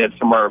 hanging it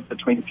somewhere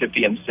between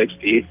 50 and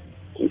 60.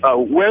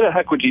 Where the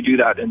heck would you do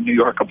that in a New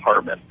York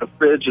apartment? The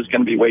fridge is going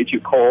to be way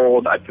too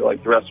cold. I feel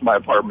like the rest of my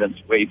apartment's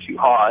way too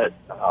hot.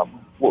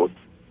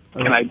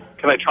 Can I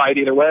try it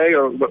either way,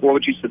 or what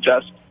would you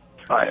suggest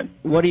trying?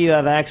 What do you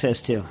have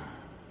access to?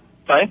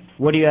 Sorry?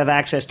 What do you have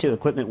access to,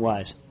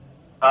 equipment-wise?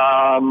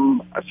 A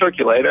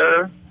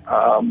circulator.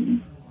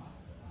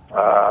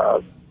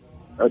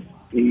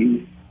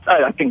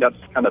 I think that's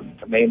kind of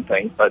the main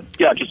thing. But,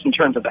 yeah, just in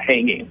terms of the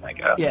hanging, I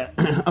guess. Yeah.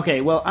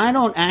 Okay, well, I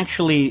don't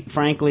actually,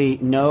 frankly,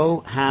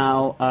 know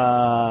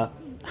how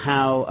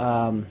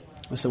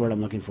what's the word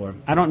I'm looking for?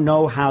 I don't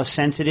know how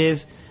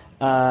sensitive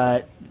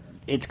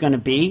it's going to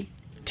be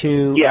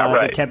to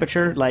the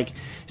temperature.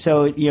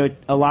 So,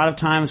 a lot of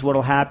times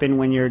what'll happen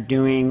when you're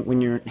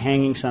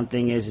hanging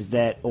something is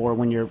that, or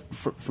when you're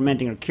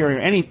fermenting or curing,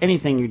 or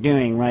anything you're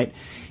doing, right,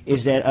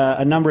 is that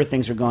a number of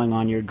things are going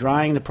on. You're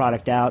drying the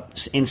product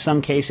out. In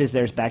some cases,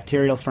 there's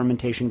bacterial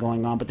fermentation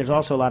going on, but there's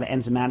also a lot of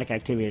enzymatic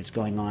activity that's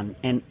going on.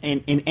 And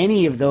in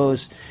any of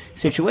those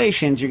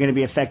situations, you're going to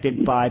be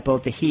affected by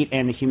both the heat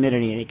and the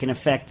humidity, and it can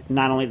affect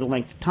not only the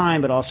length of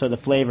time, but also the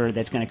flavor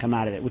that's going to come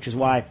out of it, which is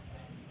why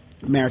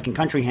American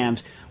country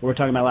hams, where we're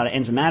talking about a lot of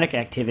enzymatic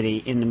activity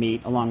in the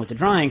meat along with the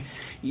drying,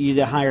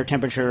 the higher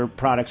temperature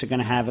products are going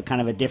to have a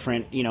kind of a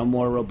different,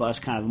 more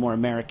robust, kind of more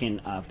American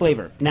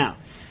flavor. Now,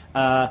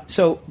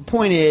 so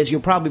point is, you'll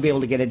probably be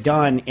able to get it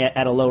done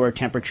at a lower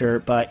temperature,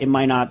 but it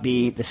might not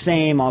be the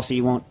same. Also,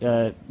 you won't,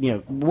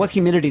 what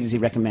humidity does he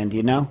recommend? Do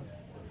you know?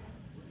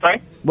 Sorry?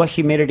 What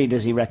humidity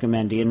does he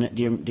recommend? Do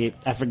you,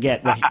 I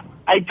forget.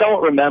 I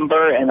don't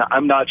remember, and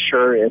I'm not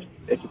sure if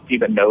it's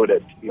even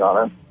noted, to be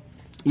honest.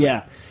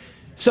 Yeah.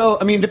 So,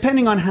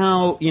 depending on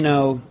how,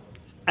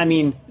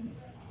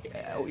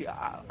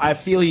 I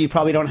feel you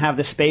probably don't have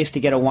the space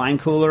to get a wine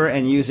cooler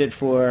and use it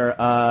for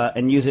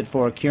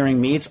curing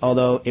meats,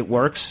 although it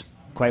works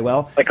quite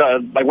well. Like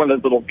one of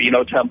those little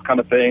Vino Temp kind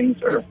of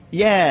things, or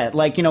yeah,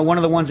 one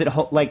of the ones that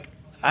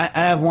I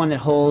have one that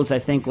holds, I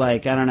think,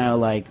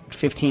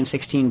 15,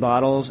 16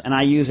 bottles, and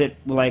I use it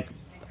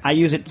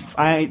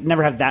I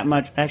never have that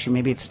much. Actually,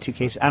 maybe it's 2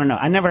 cases. I don't know.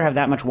 I never have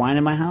that much wine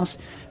in my house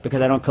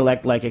because I don't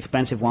collect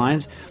expensive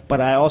wines.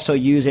 But I also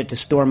use it to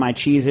store my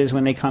cheeses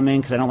when they come in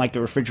because I don't like to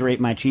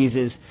refrigerate my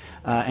cheeses.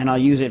 And I'll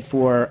use it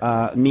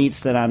for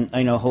meats that I'm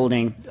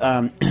holding.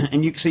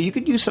 So you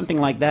could use something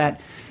like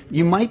that.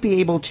 You might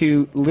be able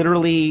to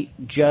literally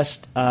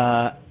just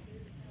throw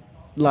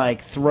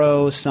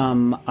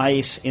some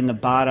ice in the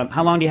bottom.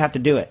 How long do you have to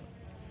do it?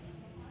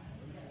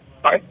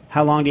 Sorry?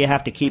 How long do you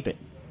have to keep it?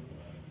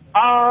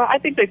 I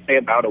think they say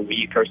about a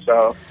week or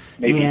so,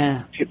 maybe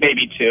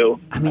maybe 2.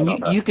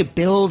 You could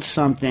build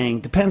something.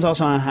 Depends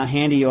also on how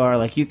handy you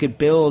are. You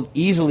could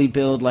easily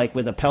build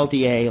with a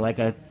Peltier,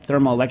 a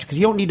thermoelectric, because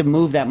you don't need to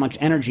move that much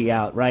energy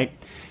out, right?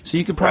 So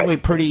you could probably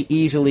pretty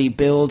easily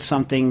build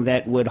something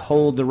that would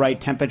hold the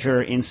right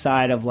temperature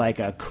inside of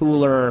a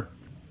cooler,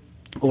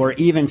 or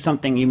even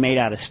something you made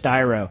out of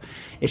styro.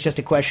 It's just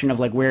a question of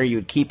where you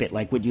would keep it.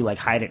 would you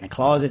hide it in a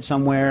closet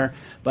somewhere?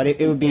 But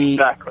it would be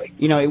exactly.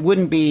 It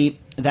wouldn't be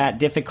that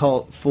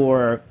difficult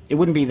for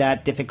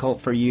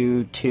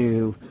you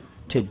to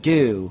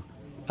do.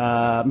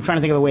 I'm trying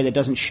to think of a way that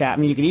doesn't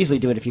shaft. You could easily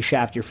do it if you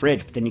shaft your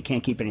fridge, but then you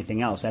can't keep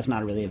anything else. That's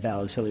not really a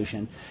valid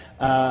solution.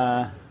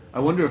 I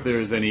wonder if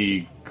there's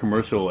any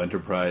commercial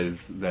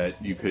enterprise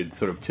that you could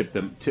sort of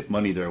tip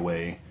money their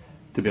way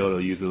to be able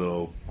to use a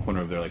little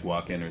corner of their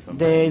walk-in or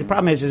something. The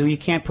problem is you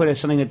can't put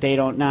something that they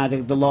don't.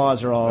 The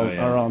laws are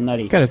all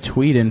nutty. Got a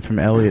tweet in from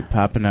Elliot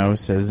Papineau,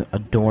 says a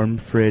dorm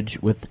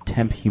fridge with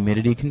temp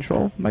humidity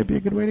control might be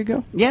a good way to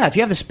go. Yeah, if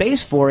you have the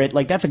space for it,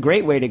 that's a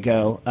great way to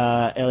go,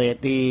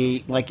 Elliot.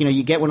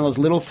 You get one of those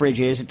little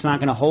fridges. It's not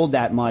going to hold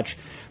that much.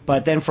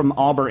 But then from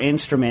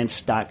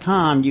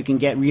auberinstruments.com, you can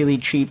get really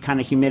cheap kind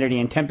of humidity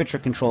and temperature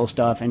control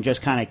stuff and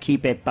just kind of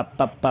keep it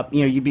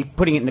you'd be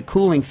putting it in the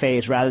cooling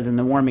phase rather than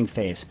the warming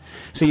phase.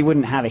 So you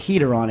wouldn't have a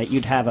heater on it.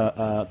 You'd have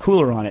a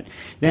cooler on it.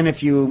 Then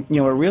if you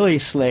are really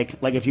slick,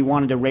 if you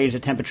wanted to raise the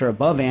temperature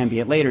above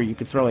ambient later, you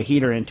could throw a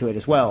heater into it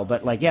as well.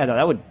 But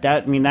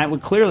that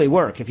would clearly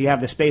work if you have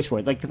the space for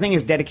it. The thing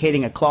is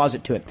dedicating a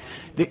closet to it.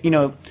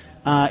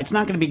 It's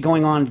not going to be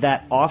going on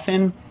that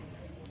often.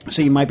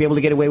 So you might be able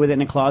to get away with it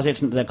in a closet.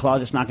 The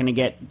closet's not going to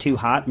get too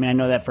hot. I mean, I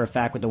know that for a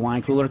fact with the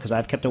wine cooler because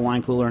I've kept a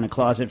wine cooler in a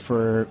closet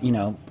for,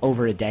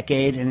 over a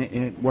decade, and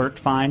it worked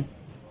fine.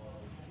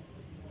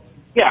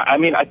 Yeah, I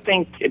mean, I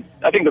think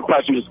the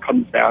question just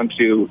comes down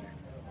to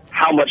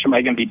how much am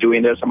I going to be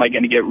doing this? Am I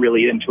going to get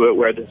really into it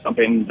where there's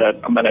something that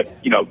I'm going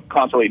to,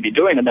 constantly be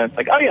doing? And then it's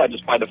like, oh, yeah,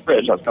 just buy the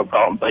fridge. That's no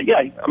problem. But, yeah,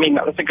 I mean,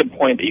 that's a good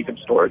point that you could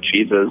store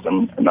cheeses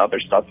and other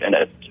stuff in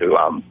it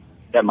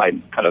that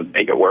might kind of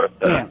make it worth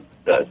the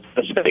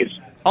space.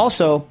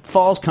 Also,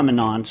 fall's coming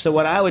on, so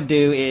what I would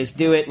do is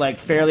do it like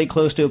fairly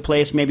close to a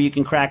place. Maybe you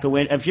can crack a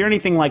window. If you're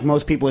anything like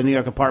most people in New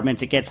York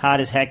apartments, it gets hot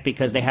as heck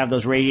because they have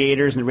those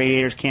radiators, and the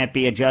radiators can't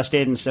be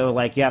adjusted, and so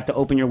like you have to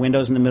open your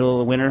windows in the middle of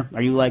the winter.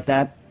 Are you like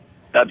that?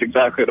 That's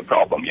exactly the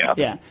problem, yeah.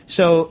 Yeah.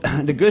 So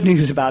the good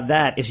news about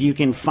that is you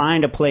can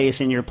find a place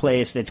in your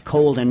place that's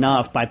cold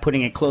enough by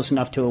putting it close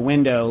enough to a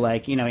window,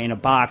 like, in a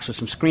box with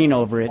some screen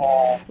over it,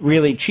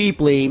 really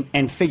cheaply,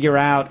 and figure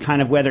out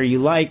kind of whether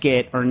you like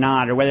it or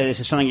not, or whether this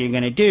is something you're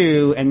going to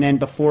do. And then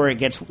before it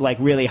gets like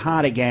really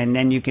hot again,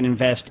 then you can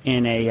invest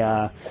in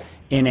a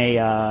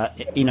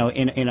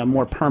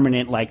more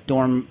permanent like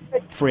dorm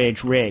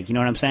fridge rig. You know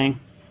what I'm saying?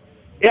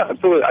 Yeah,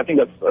 absolutely. I think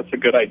that's a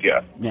good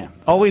idea. Yeah,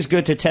 always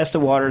good to test the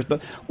waters,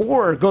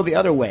 or go the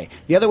other way.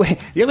 The other way,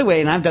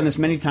 and I've done this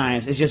many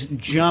times, is just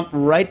jump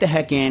right the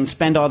heck in,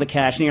 spend all the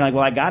cash, and you're like,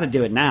 well, I got to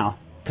do it now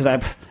because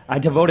I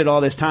devoted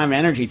all this time and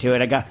energy to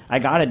it. I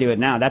got to do it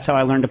now. That's how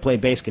I learned to play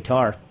bass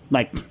guitar.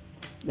 Like,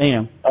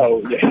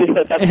 Oh,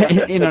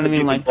 yeah. You know what I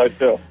mean? Like,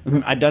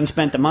 I done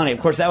spent the money. Of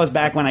course, that was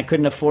back when I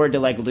couldn't afford to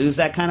like lose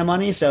that kind of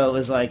money. So it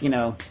was like, it's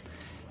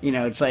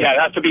like... Yeah,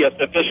 it has to be a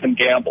sufficient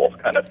gamble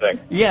kind of thing.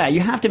 Yeah, you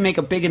have to make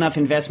a big enough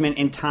investment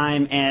in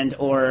time and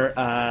or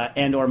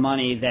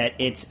money that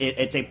it's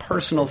a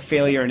personal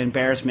failure and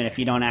embarrassment if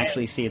you don't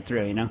actually see it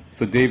through,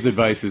 So Dave's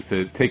advice is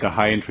to take a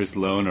high-interest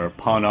loan or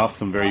pawn off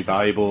some very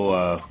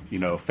valuable,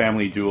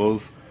 family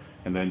jewels,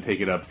 and then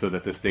take it up so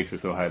that the stakes are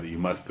so high that you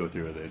must go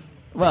through with it.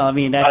 Well, I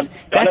mean, that's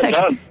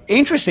actually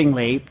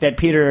interestingly that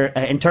Peter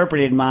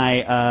interpreted my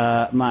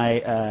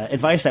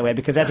advice that way,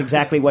 because that's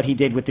exactly what he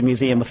did with the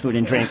Museum of Food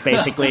and Drink.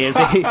 Basically, is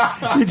he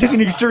took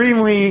an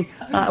extremely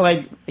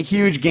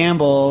huge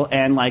gamble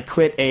and like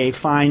quit a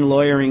fine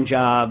lawyering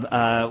job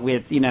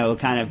with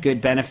kind of good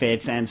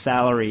benefits and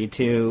salary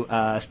to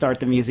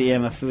start the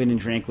Museum of Food and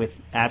Drink with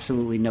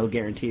absolutely no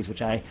guarantees,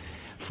 which I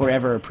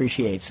forever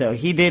appreciate. So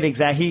he did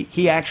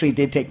he actually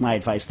did take my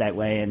advice that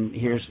way, and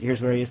here's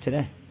where he is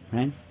today,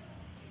 right?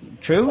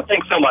 True? Well,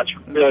 thanks so much.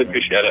 Really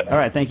appreciate it. All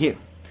right, thank you.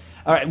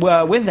 All right,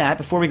 well, with that,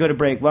 before we go to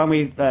break, why don't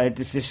we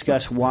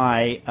discuss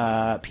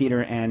why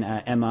Peter and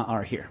Emma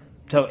are here?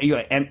 So,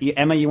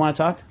 Emma, you want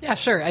to talk? Yeah,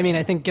 sure. I mean,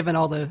 I think given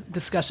all the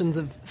discussions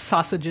of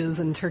sausages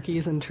and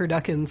turkeys and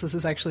turduckens, this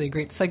is actually a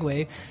great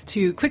segue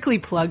to quickly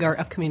plug our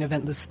upcoming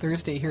event this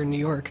Thursday here in New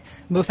York,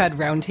 MoFad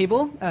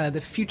Roundtable,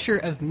 the Future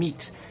of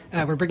Meat.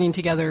 We're bringing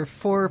together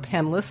 4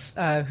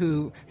 panelists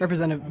who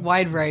represent a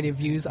wide variety of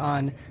views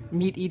on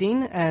meat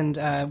eating and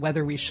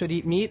whether we should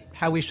eat meat,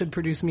 how we should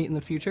produce meat in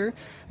the future.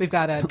 We've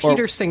got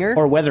Peter Singer.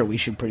 Or whether we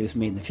should produce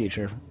meat in the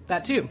future.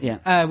 That too.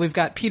 Yeah. We've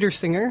got Peter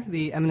Singer,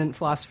 the eminent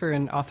philosopher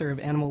and author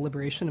of Animal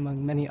Liberation,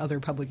 among many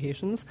other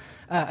publications.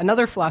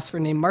 Another philosopher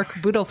named Mark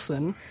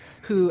Budolfsson,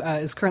 who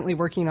is currently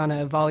working on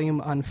a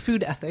volume on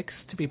food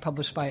ethics to be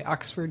published by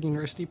Oxford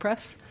University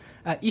Press.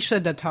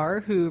 Isha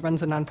Dattar, who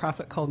runs a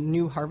nonprofit called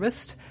New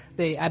Harvest.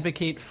 They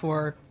advocate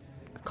for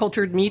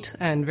cultured meat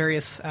and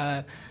various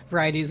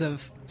varieties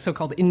of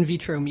so-called in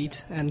vitro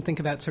meat, and think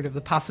about sort of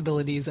the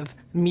possibilities of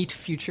meat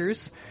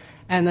futures.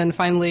 And then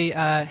finally,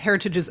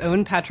 Heritage's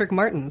own Patrick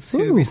Martins,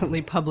 who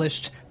recently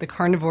published The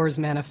Carnivore's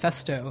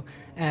Manifesto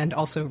and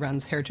also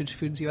runs Heritage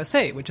Foods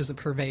USA, which is a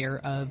purveyor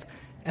of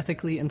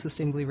ethically and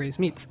sustainably raised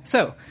meats.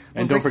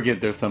 And don't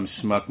forget, there's some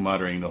schmuck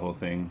moderating the whole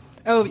thing.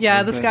 Oh,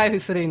 yeah, this guy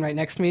who's sitting right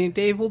next to me,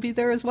 Dave, will be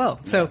there as well.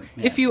 So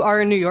if you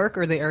are in New York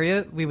or the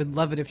area, we would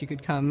love it if you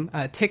could come.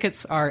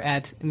 Tickets are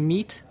at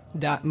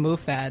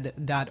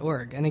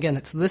meet.mofad.org. And again,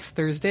 it's this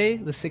Thursday,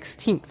 the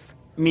 16th.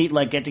 Meet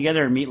like get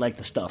together, or meet like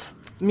the stuff?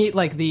 Meet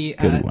like the...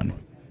 Good one.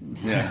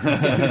 Yeah.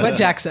 That's what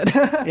Jack said.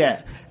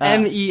 Yeah.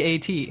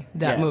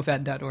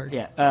 MEAT.mofad.org.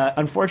 Yeah.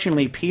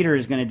 Unfortunately, Peter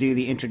is going to do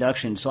the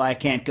introduction, so I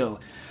can't go,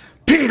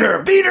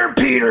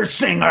 Peter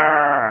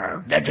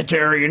Singer,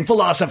 vegetarian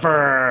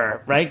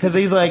philosopher, right? Because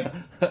he's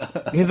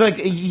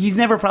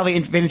never probably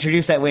been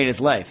introduced that way in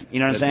his life. You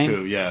know what I'm saying? That's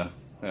true, yeah.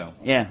 Well,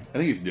 yeah. I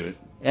think you should do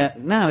it.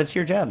 No, it's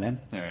your job, man.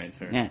 All right,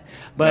 sure. Yeah.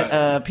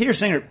 But Peter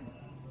Singer,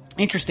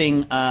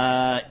 interesting.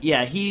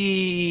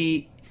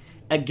 He...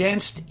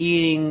 against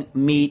eating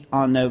meat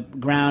on the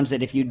grounds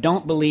that if you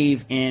don't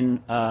believe in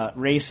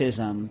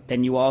racism,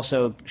 then you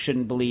also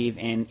shouldn't believe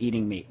in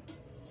eating meat.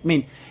 I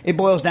mean, it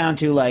boils down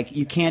to, like,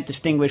 you can't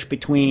distinguish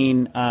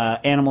between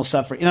animal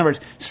suffering. In other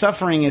words,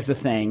 suffering is the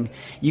thing.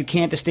 You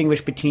can't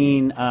distinguish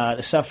between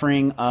the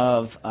suffering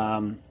of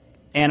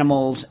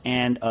animals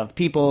and of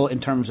people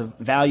in terms of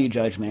value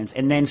judgments,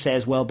 and then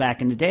says, well,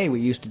 back in the day we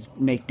used to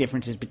make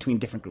differences between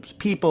different groups of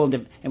people,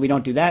 and we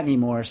don't do that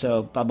anymore,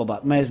 so blah, blah, blah.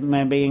 Am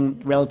I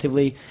being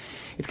relatively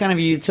it's kind of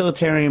a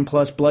utilitarian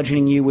plus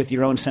bludgeoning you with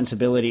your own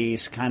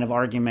sensibilities kind of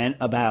argument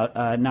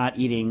about not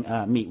eating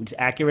meat. Which is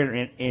accurate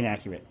or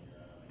inaccurate?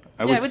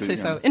 I would say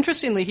so.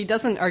 Interestingly, he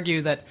doesn't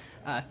argue that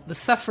the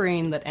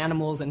suffering that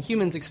animals and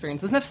humans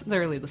experience is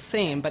necessarily the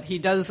same, but he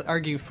does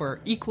argue for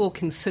equal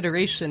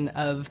consideration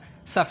of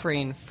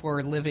suffering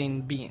for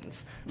living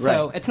beings. Right.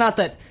 So it's not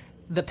that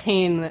the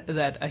pain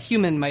that a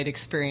human might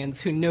experience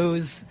who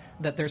knows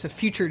that there's a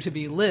future to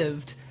be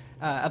lived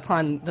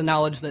upon the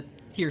knowledge that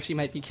he or she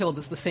might be killed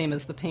is the same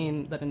as the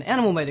pain that an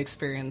animal might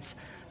experience,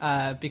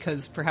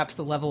 because perhaps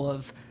the level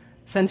of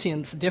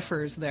sentience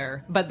differs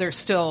there, but there's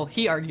still,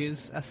 he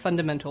argues, a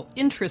fundamental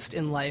interest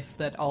in life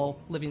that all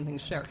living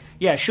things share.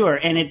 Yeah, sure,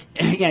 and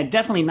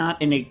definitely not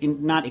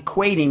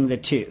equating the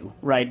two,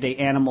 right? The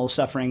animal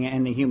suffering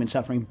and the human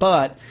suffering,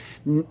 but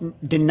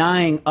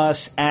denying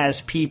us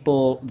as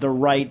people the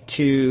right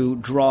to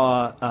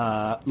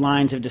draw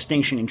lines of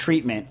distinction and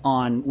treatment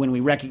on when we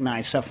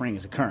recognize suffering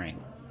is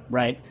occurring,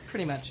 right?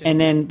 Pretty much. Yeah. And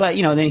then, but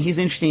then he's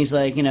interesting. He's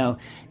like,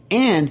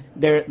 and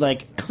they're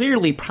like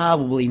clearly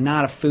probably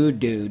not a food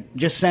dude.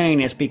 Just saying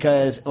this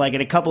because, like, in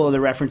a couple of the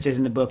references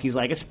in the book, he's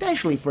like,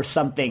 especially for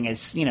something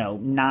as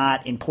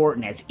not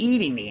important as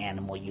eating the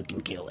animal, you can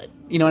kill it.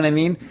 You know what I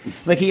mean?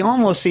 Like, he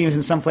almost seems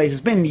in some places.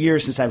 It's been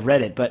years since I've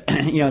read it, but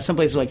some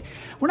places like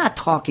we're not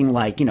talking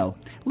like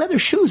leather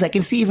shoes. I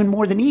can see even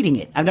more than eating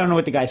it. I don't know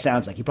what the guy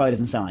sounds like. He probably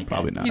doesn't sound like that.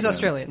 Probably not. He's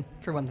Australian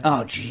for one thing.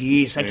 Oh,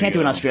 jeez, I can't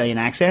do an Australian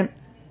accent.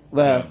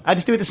 Well, I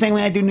just do it the same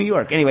way I do New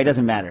York. Anyway, it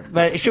doesn't matter.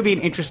 But it should be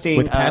an interesting...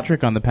 With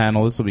Patrick on the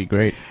panel, this will be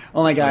great.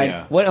 Oh, my God. Oh,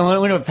 yeah. I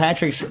wonder what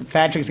Patrick's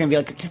going to be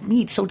like, just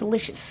meat, so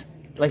delicious.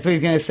 Like, so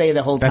he's going to say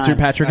the whole time. That's your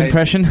Patrick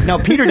impression? No,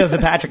 Peter does the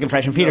Patrick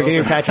impression. Peter, do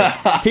your Patrick.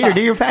 Peter,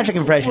 do your Patrick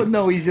impression. Well,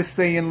 no, he's just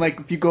saying, like,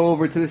 if you go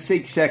over to the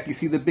Shake Shack, you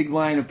see the big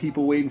line of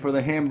people waiting for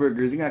the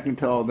hamburgers. You're not going to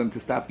tell them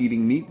to stop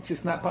eating meat. It's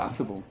just not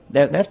possible.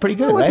 That's pretty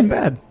good, That wasn't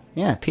right? bad.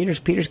 Yeah, Peter's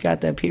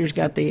got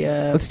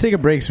the... Let's take a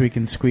break so we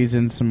can squeeze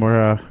in some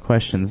more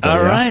questions. There,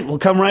 All right, we'll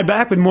come right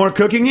back with more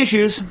cooking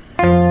issues.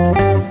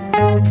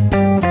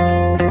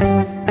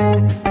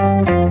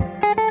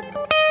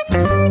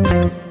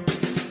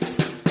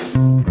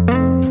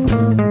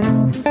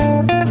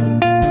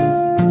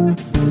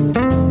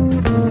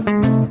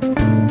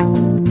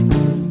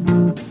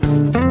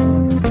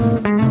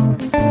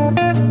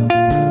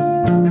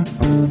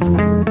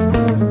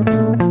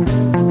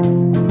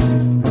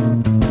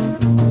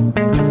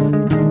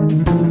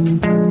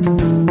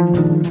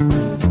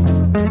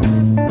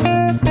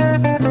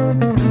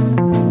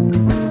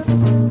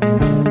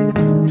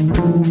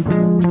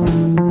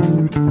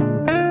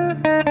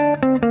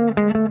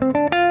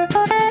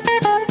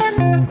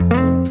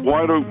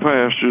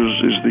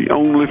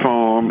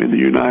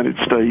 United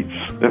States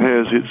that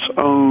has its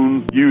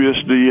own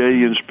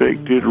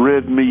USDA-inspected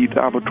red meat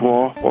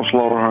abattoir or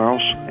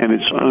slaughterhouse and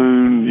its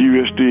own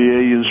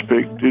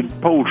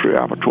USDA-inspected poultry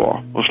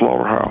abattoir or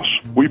slaughterhouse.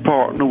 We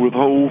partner with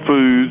Whole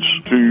Foods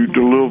to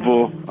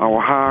deliver our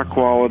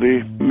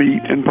high-quality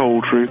meat and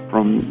poultry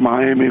from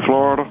Miami,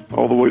 Florida,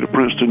 all the way to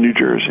Princeton, New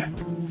Jersey.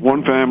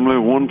 One family,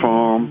 one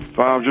farm,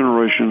 5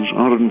 generations,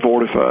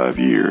 145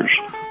 years.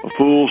 A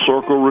full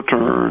circle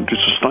return to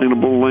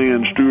sustainable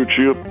land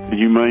stewardship and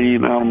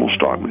humane animal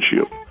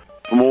stockmanship.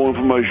 For more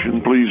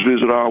information, please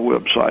visit our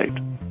website,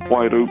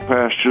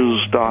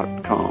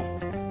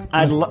 whiteoakpastures.com.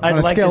 I'd On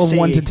a like scale to of see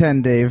 1 to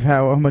 10, Dave,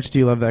 how much do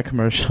you love that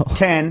commercial?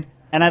 10,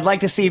 and I'd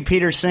like to see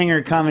Peter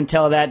Singer come and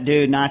tell that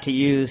dude not to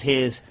use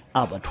his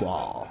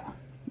abattoir.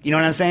 You know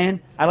what I'm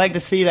saying? I'd like to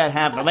see that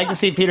happen. I'd like to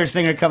see Peter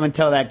Singer come and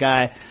tell that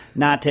guy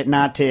not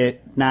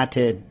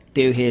to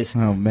do his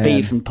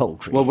beef and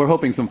poultry. Well, we're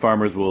hoping some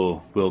farmers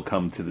will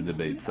come to the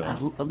debate.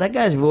 So that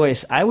guy's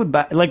voice, I would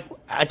buy. Like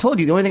I told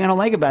you, the only thing I don't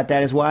like about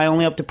that is why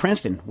only up to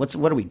Princeton. What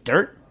are we,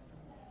 dirt?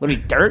 What are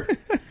we, dirt?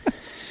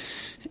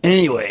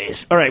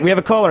 Anyways, all right, we have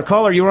a caller.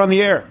 Caller, you were on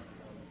the air.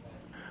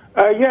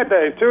 Yeah,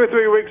 Dave. 2 or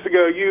 3 weeks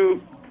ago,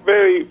 you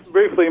very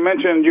briefly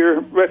mentioned your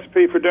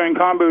recipe for doing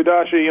kombu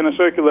dashi in a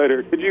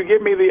circulator. Could you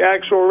give me the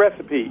actual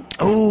recipe?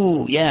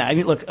 Oh, yeah. I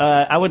mean, look,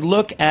 I would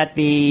look at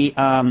the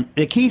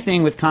key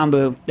thing with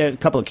kombu. There are a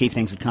couple of key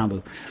things with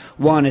kombu.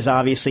 One is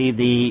obviously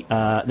the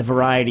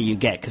variety you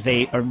get, because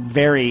they are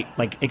very,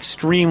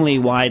 extremely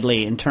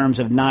widely in terms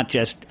of not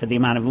just the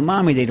amount of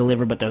umami they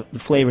deliver, but the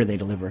flavor they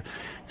deliver.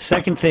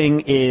 Second thing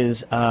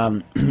is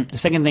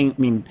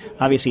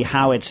obviously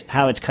how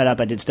it's cut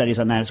up. I did studies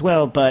on that as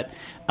well, but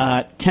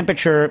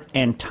temperature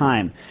and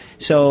time.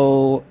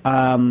 So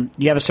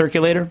you have a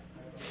circulator?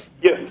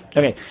 Yes.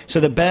 Okay.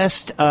 So the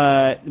best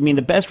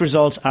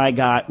results I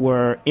got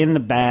were in the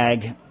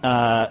bag,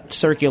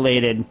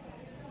 circulated.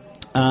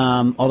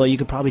 Although you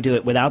could probably do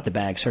it without the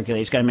bag circulated.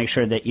 You just got to make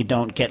sure that you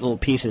don't get little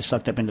pieces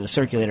sucked up into the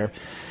circulator.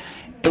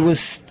 It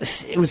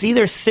was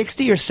either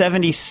 60 or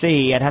 70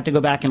 C. I'd have to go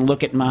back and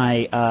look at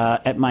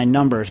my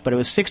numbers, but it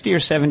was 60 or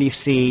 70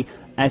 C.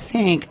 I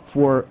think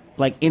for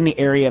in the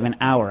area of an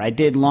hour. I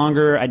did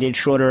longer, I did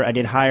shorter, I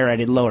did higher, I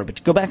did lower.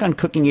 But go back on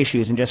Cooking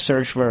Issues and just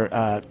search for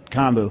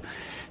kombu.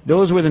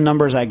 those were the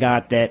numbers I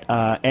got that,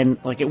 and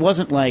like it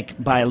wasn't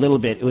like by a little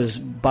bit, it was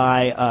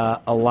by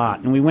a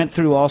lot. And we went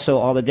through also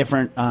all the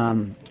different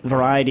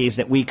varieties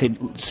that we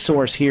could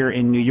source here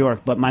in New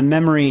York, but my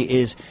memory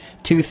is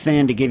too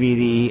thin to give you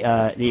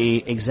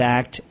the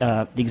exact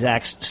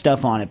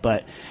stuff on it.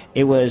 But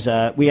it was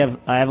I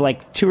have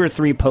like 2 or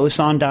 3 posts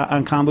on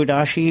Kombu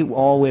Dashi,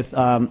 all with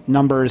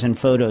numbers and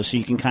photos, so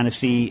you can kind of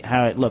see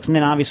how it looks. And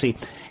then obviously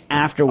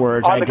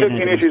afterwards, on the Cooking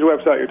Issues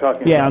website, you're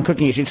talking. Yeah, about. on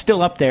Cooking Issues, it's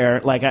still up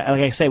there. Like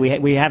I say,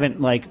 we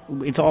haven't like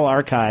it's all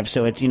archived,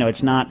 so it's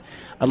it's not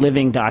a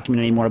living document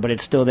anymore, but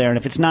it's still there. And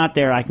if it's not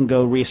there, I can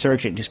go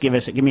research it. Just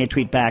give me a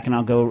tweet back, and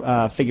I'll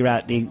go figure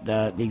out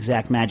the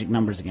exact magic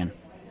numbers again.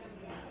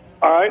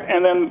 All right,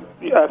 and then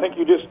I think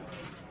you just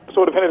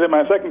sort of hinted at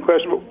my second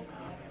question. But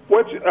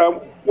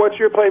what's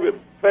your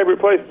favorite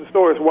place to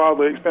store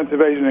wildly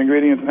expensive Asian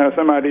ingredients, and have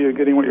some idea of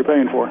getting what you're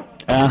paying for?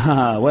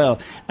 Well,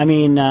 I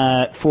mean,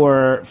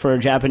 for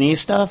Japanese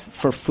stuff,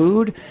 for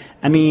food,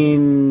 I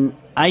mean,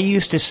 I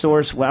used to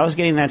source. Well, I was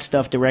getting that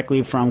stuff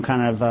directly from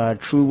kind of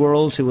True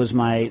Worlds, who was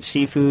my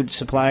seafood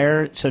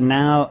supplier. So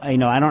now, I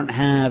don't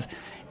have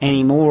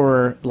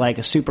anymore like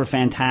a super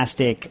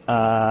fantastic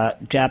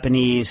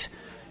Japanese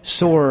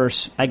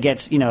source. I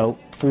get,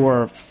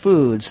 for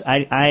foods,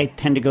 I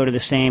tend to go to the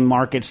same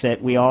markets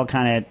that we all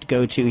kind of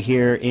go to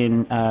here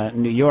in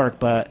New York,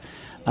 but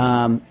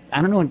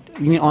I don't know,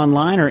 you mean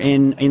online or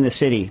in the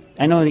city?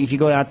 I know that if you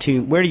go out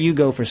to, where do you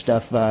go for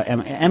stuff,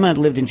 Emma? Emma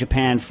lived in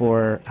Japan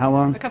for how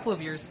long? A couple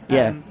of years.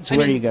 Yeah, so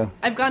where do you go?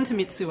 I've gone to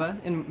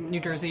Mitsuwa in New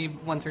Jersey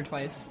once or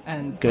twice,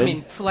 and Good. I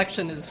mean,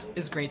 selection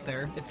is great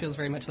there. It feels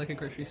very much like a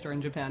grocery store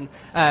in Japan.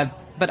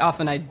 But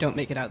often I don't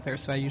make it out there,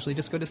 so I usually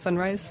just go to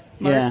Sunrise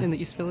Mart in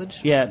the East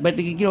Village. Yeah, but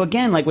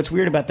again, like what's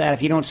weird about that,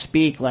 if you don't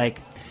speak,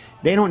 like,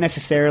 they don't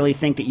necessarily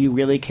think that you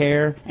really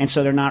care, and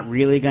so they're not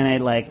really going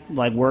to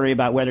like worry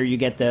about whether you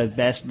get the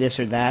best this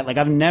or that. Like,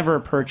 I've never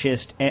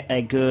purchased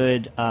a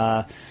good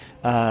solid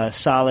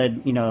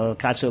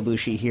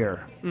katsuobushi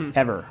here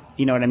ever.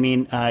 You know what I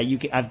mean?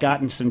 I've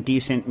gotten some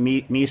decent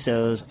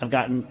misos.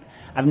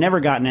 I've never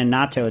gotten a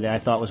natto that I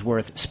thought was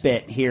worth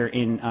spit here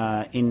in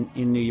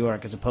New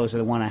York, as opposed to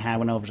the one I had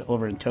when I was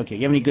over in Tokyo.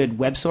 You have any good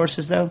web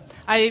sources though?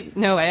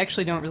 No, I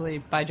actually don't really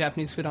buy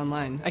Japanese food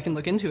online. I can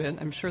look into it.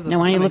 I'm sure that. Now,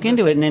 why don't you look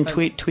into it and then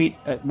but... tweet?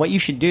 What you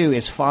should do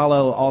is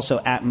follow also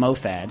at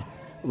MoFad,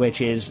 which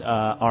is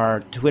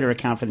our Twitter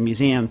account for the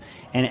museum,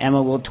 and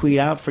Emma will tweet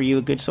out for you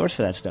a good source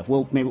for that stuff.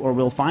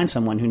 We'll find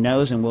someone who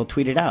knows and we'll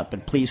tweet it out.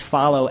 But please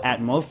follow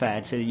at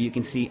MoFad so that you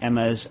can see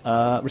Emma's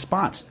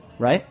response.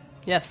 Right?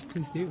 Yes,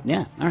 please do.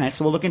 Yeah. All right.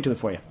 So we'll look into it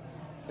for you.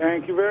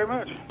 Thank you very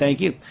much.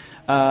 Thank you.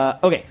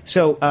 Okay.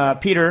 So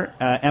Peter,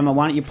 Emma,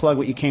 why don't you plug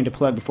what you came to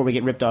plug before we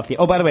get ripped off the?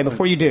 Oh, by the way,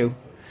 before you do,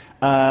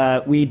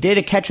 we did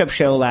a catch-up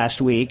show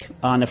last week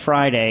on a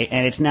Friday,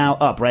 and it's now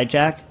up, right,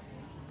 Jack?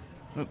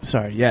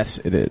 Sorry, yes,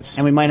 it is.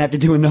 And we might have to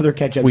do another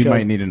catch-up show. We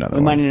might need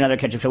another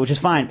catch-up show, which is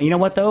fine. You know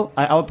what, though?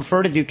 I would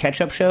prefer to do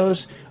catch-up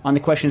shows on the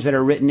questions that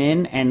are written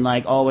in and,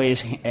 like,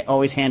 always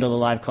handle the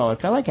live caller.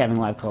 'Cause I like having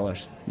live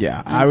callers.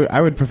 Yeah, I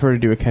would prefer to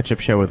do a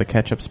catch-up show with a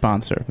catch-up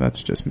sponsor.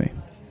 That's just me.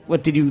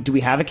 What, do we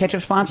have a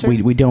catch-up sponsor?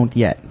 We don't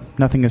yet.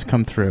 Nothing has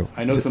come through.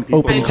 I know some people.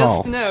 Open call. I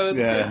just know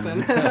the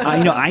person.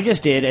 I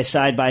just did a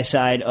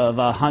side-by-side of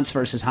Hunts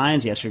versus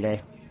Heinz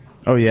yesterday.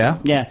 Oh, yeah?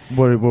 Yeah.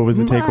 What was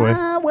the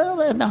takeaway?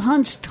 Well, the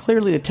Hunts,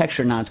 clearly the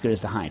texture not as good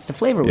as the Heinz. The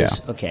flavor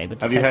was okay.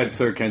 But have you had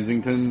Sir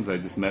Kensington's? I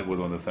just met with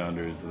one of the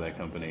founders of that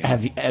company.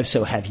 Have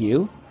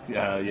you?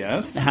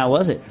 Yes. How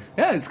was it?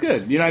 Yeah, it's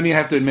good. I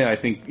have to admit, I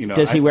think,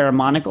 Does he wear a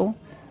monocle?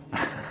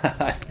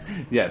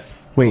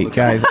 Yes. Wait,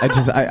 guys,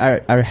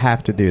 I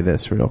have to do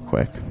this real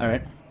quick. All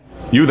right.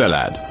 You there,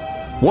 lad.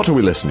 What are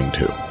we listening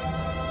to?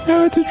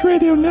 Heritage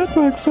Radio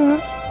Network,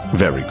 sir.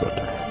 Very good.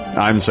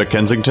 I'm Sir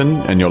Kensington,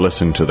 and you're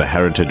listening to the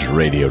Heritage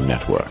Radio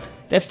Network.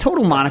 That's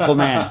total monocle,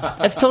 man.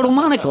 That's total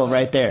monocle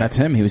right there. That's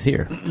him. He was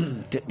here.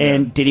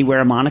 And did he wear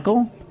a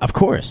monocle? Of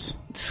course.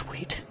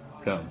 Sweet.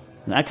 Yeah.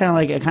 I kind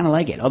of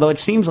like it. Although it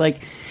seems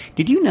like,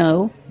 did you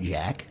know,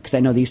 Jack? Because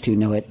I know these two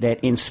know it. That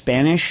in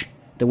Spanish,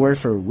 the word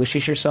for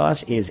Worcestershire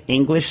sauce is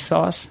English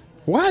sauce.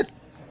 What?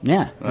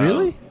 Yeah.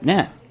 Really?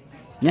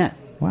 Yeah.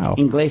 Wow.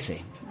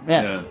 Inglese.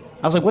 Yeah.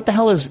 I was like, what the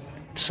hell is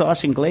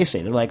sauce inglese?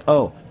 They're like,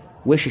 oh,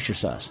 Worcestershire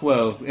sauce.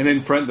 Well, and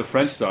then the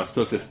French sauce,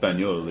 sauce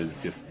espagnole,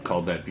 is just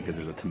called that because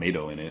there's a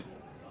tomato in it.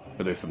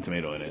 Or there's some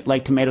tomato in it.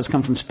 Like tomatoes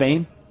come from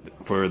Spain?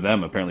 For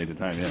them, apparently, at the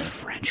time, yeah.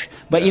 French.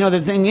 But,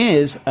 the thing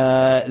is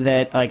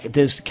that, like,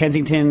 does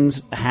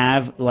Kensington's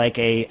have, like,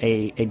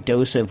 a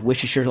dose of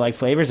Worcestershire-like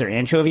flavors? Is there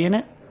anchovy in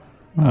it?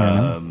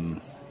 I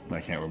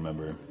can't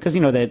remember. Because,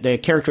 the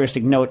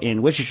characteristic note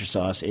in Worcestershire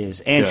sauce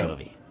is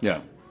anchovy.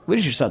 Yeah.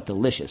 Worcestershire sauce,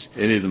 delicious.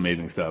 It is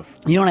amazing stuff.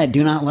 You know what I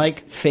do not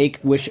like? Fake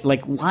Worcestershire.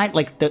 Like, why?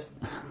 Like, the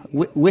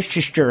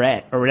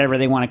Worcestershire, or whatever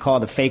they want to call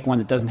it, the fake one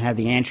that doesn't have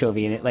the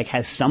anchovy in it, like,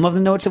 has some of the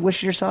notes of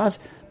Worcestershire sauce,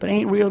 but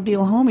ain't real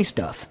deal homey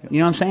stuff. You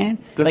know what I'm saying?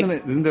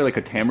 Isn't there like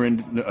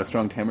a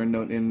strong tamarind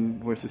note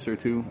in Worcestershire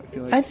too? I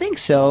feel like. I think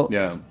so.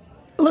 Yeah.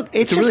 Look,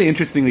 it's a really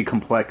interestingly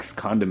complex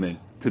condiment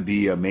to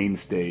be a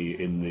mainstay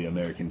in the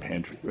American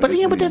pantry.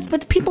 Right?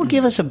 But people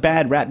give us a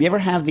bad rap. You ever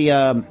have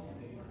the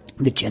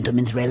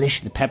gentleman's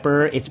relish, the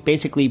pepper? It's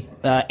basically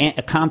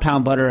a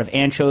compound butter of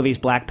anchovies,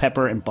 black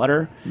pepper, and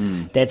butter.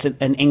 That's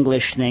an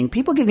English thing.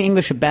 People give the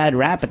English a bad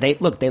rap, but they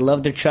love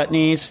their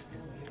chutneys.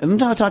 I'm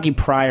not talking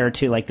prior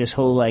to like this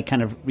whole like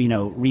kind of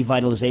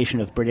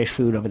revitalization of British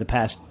food over the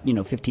past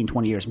 15,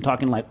 20 years. I'm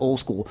talking like old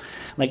school.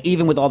 Like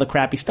even with all the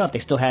crappy stuff, they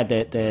still had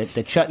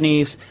the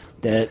chutneys,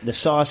 the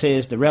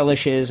sauces, the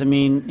relishes. I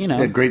mean, They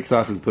had great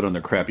sauces put on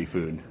their crappy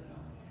food.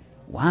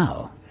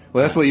 Wow.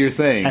 Well, that's what you're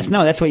saying.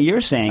 That's what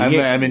you're saying.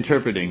 I'm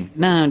interpreting.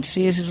 No,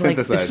 see, this is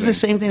the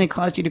same thing that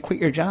caused you to quit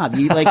your job.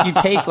 You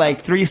take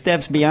like 3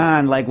 steps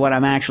beyond like what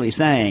I'm actually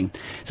saying.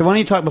 So why don't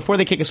you talk before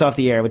they kick us off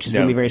the air, which is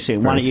going to be very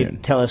soon? Why don't you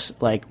tell us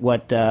like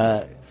what?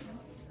 So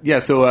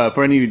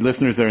for any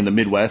listeners that are in the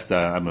Midwest,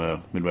 I'm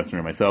a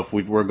Midwesterner myself.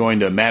 We're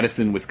going to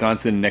Madison,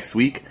 Wisconsin next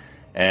week,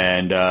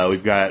 and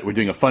we're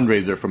doing a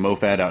fundraiser for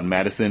MoFad out in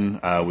Madison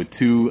with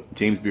 2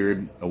 James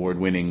Beard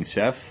Award-winning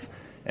chefs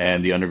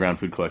and the Underground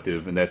Food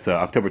Collective, and that's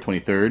October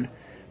 23rd.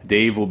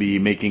 Dave will be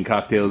making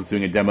cocktails,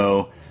 doing a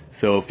demo.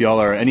 So if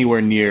y'all are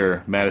anywhere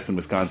near Madison,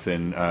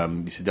 Wisconsin,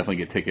 you should definitely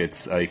get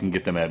tickets. You can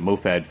get them at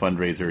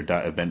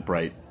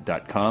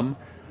mofadfundraiser.eventbrite.com.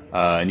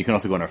 And you can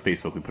also go on our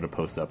Facebook. We put a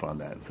post up on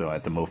that. So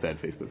at the MoFad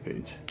Facebook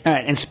page. All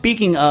right. And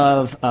speaking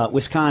of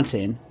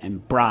Wisconsin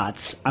and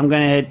brats, I'm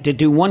going to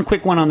do one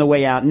quick one on the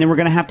way out, and then we're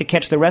going to have to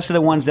catch the rest of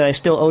the ones that I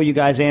still owe you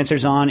guys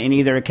answers on in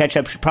either a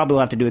catch-up. Probably will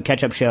have to do a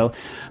catch-up show.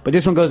 But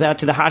this one goes out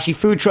to the Hashi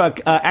Food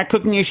Truck at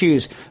Cooking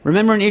Issues.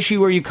 Remember an issue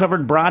where you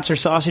covered brats or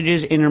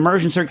sausages in an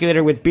immersion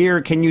circulator with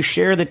beer? Can you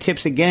share the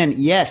tips again?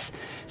 Yes.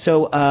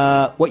 So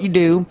what you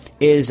do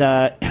is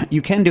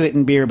you can do it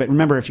in beer, but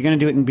remember, if you're going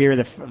to do it in beer,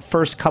 the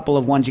first couple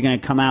of ones going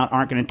to come out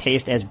aren't going to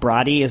taste as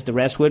brody as the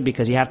rest would,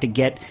 because you have to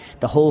get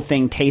the whole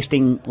thing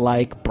tasting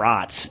like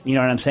brats. You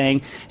know what I'm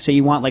saying? So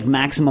you want like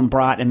maximum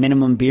brat and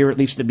minimum beer, at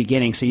least at the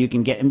beginning, so you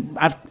can get.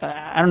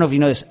 I don't know if you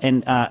know this,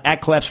 and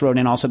at Clefs wrote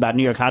in also about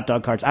New York hot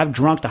dog carts. I've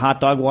drunk the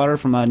hot dog water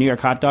from a New York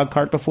hot dog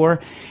cart before,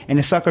 and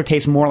the sucker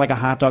tastes more like a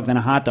hot dog than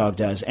a hot dog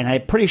does. And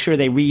I'm pretty sure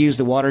they reuse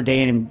the water day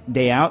in and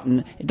day out.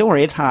 And don't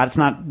worry, it's hot. It's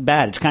not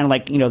bad. It's kind of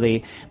like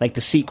the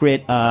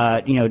secret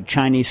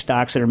Chinese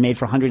stocks that are made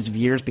for hundreds of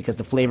years because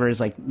the flavor is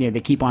like.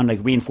 They keep on like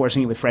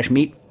reinforcing it with fresh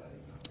meat.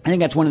 I think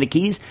that's one of the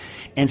keys.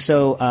 And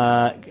so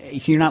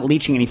you're not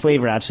leaching any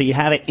flavor out. So you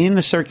have it in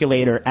the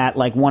circulator at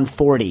like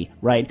 140,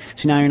 right?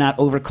 So now you're not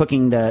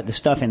overcooking the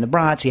stuff in the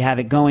brats. You have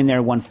it going there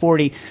at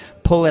 140.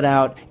 Pull it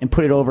out and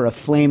put it over a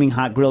flaming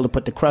hot grill to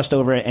put the crust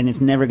over it, and it's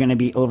never going to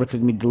be overcooked.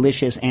 It'll be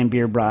delicious and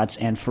beer brats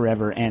and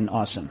forever and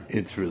awesome.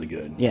 It's really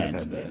good. Yeah, I've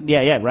had that.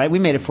 Yeah, right? We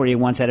made it for you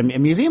once at a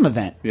museum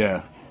event.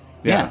 Yeah,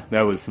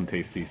 that was some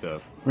tasty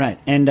stuff. Right.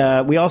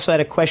 And we also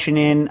had a question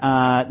in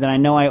that I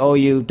know I owe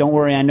you. Don't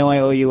worry, I know I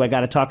owe you. I got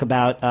to talk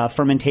about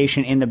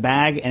fermentation in the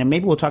bag, and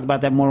maybe we'll talk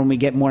about that more when we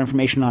get more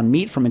information on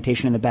meat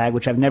fermentation in the bag,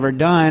 which I've never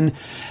done.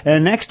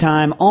 Next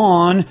time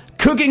on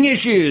Cooking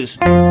Issues.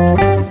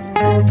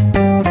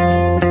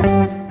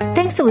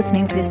 Thanks for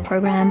listening to this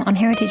program on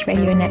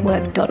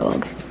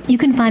heritageradionetwork.org. You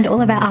can find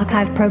all of our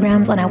archive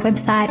programs on our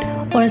website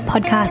or as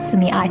podcasts in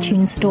the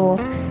iTunes store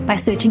by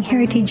searching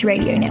Heritage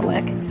Radio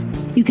Network.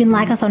 You can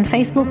like us on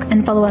Facebook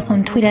and follow us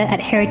on Twitter at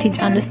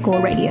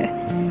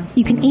heritage_radio.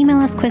 You can email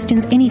us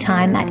questions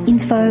anytime at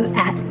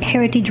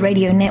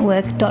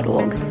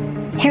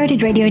info@heritageradionetwork.org.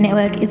 Heritage Radio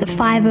Network is a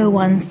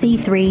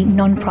 501c3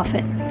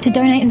 non-profit. To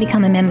donate and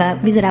become a member,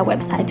 visit our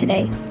website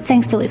today.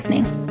 Thanks for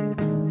listening.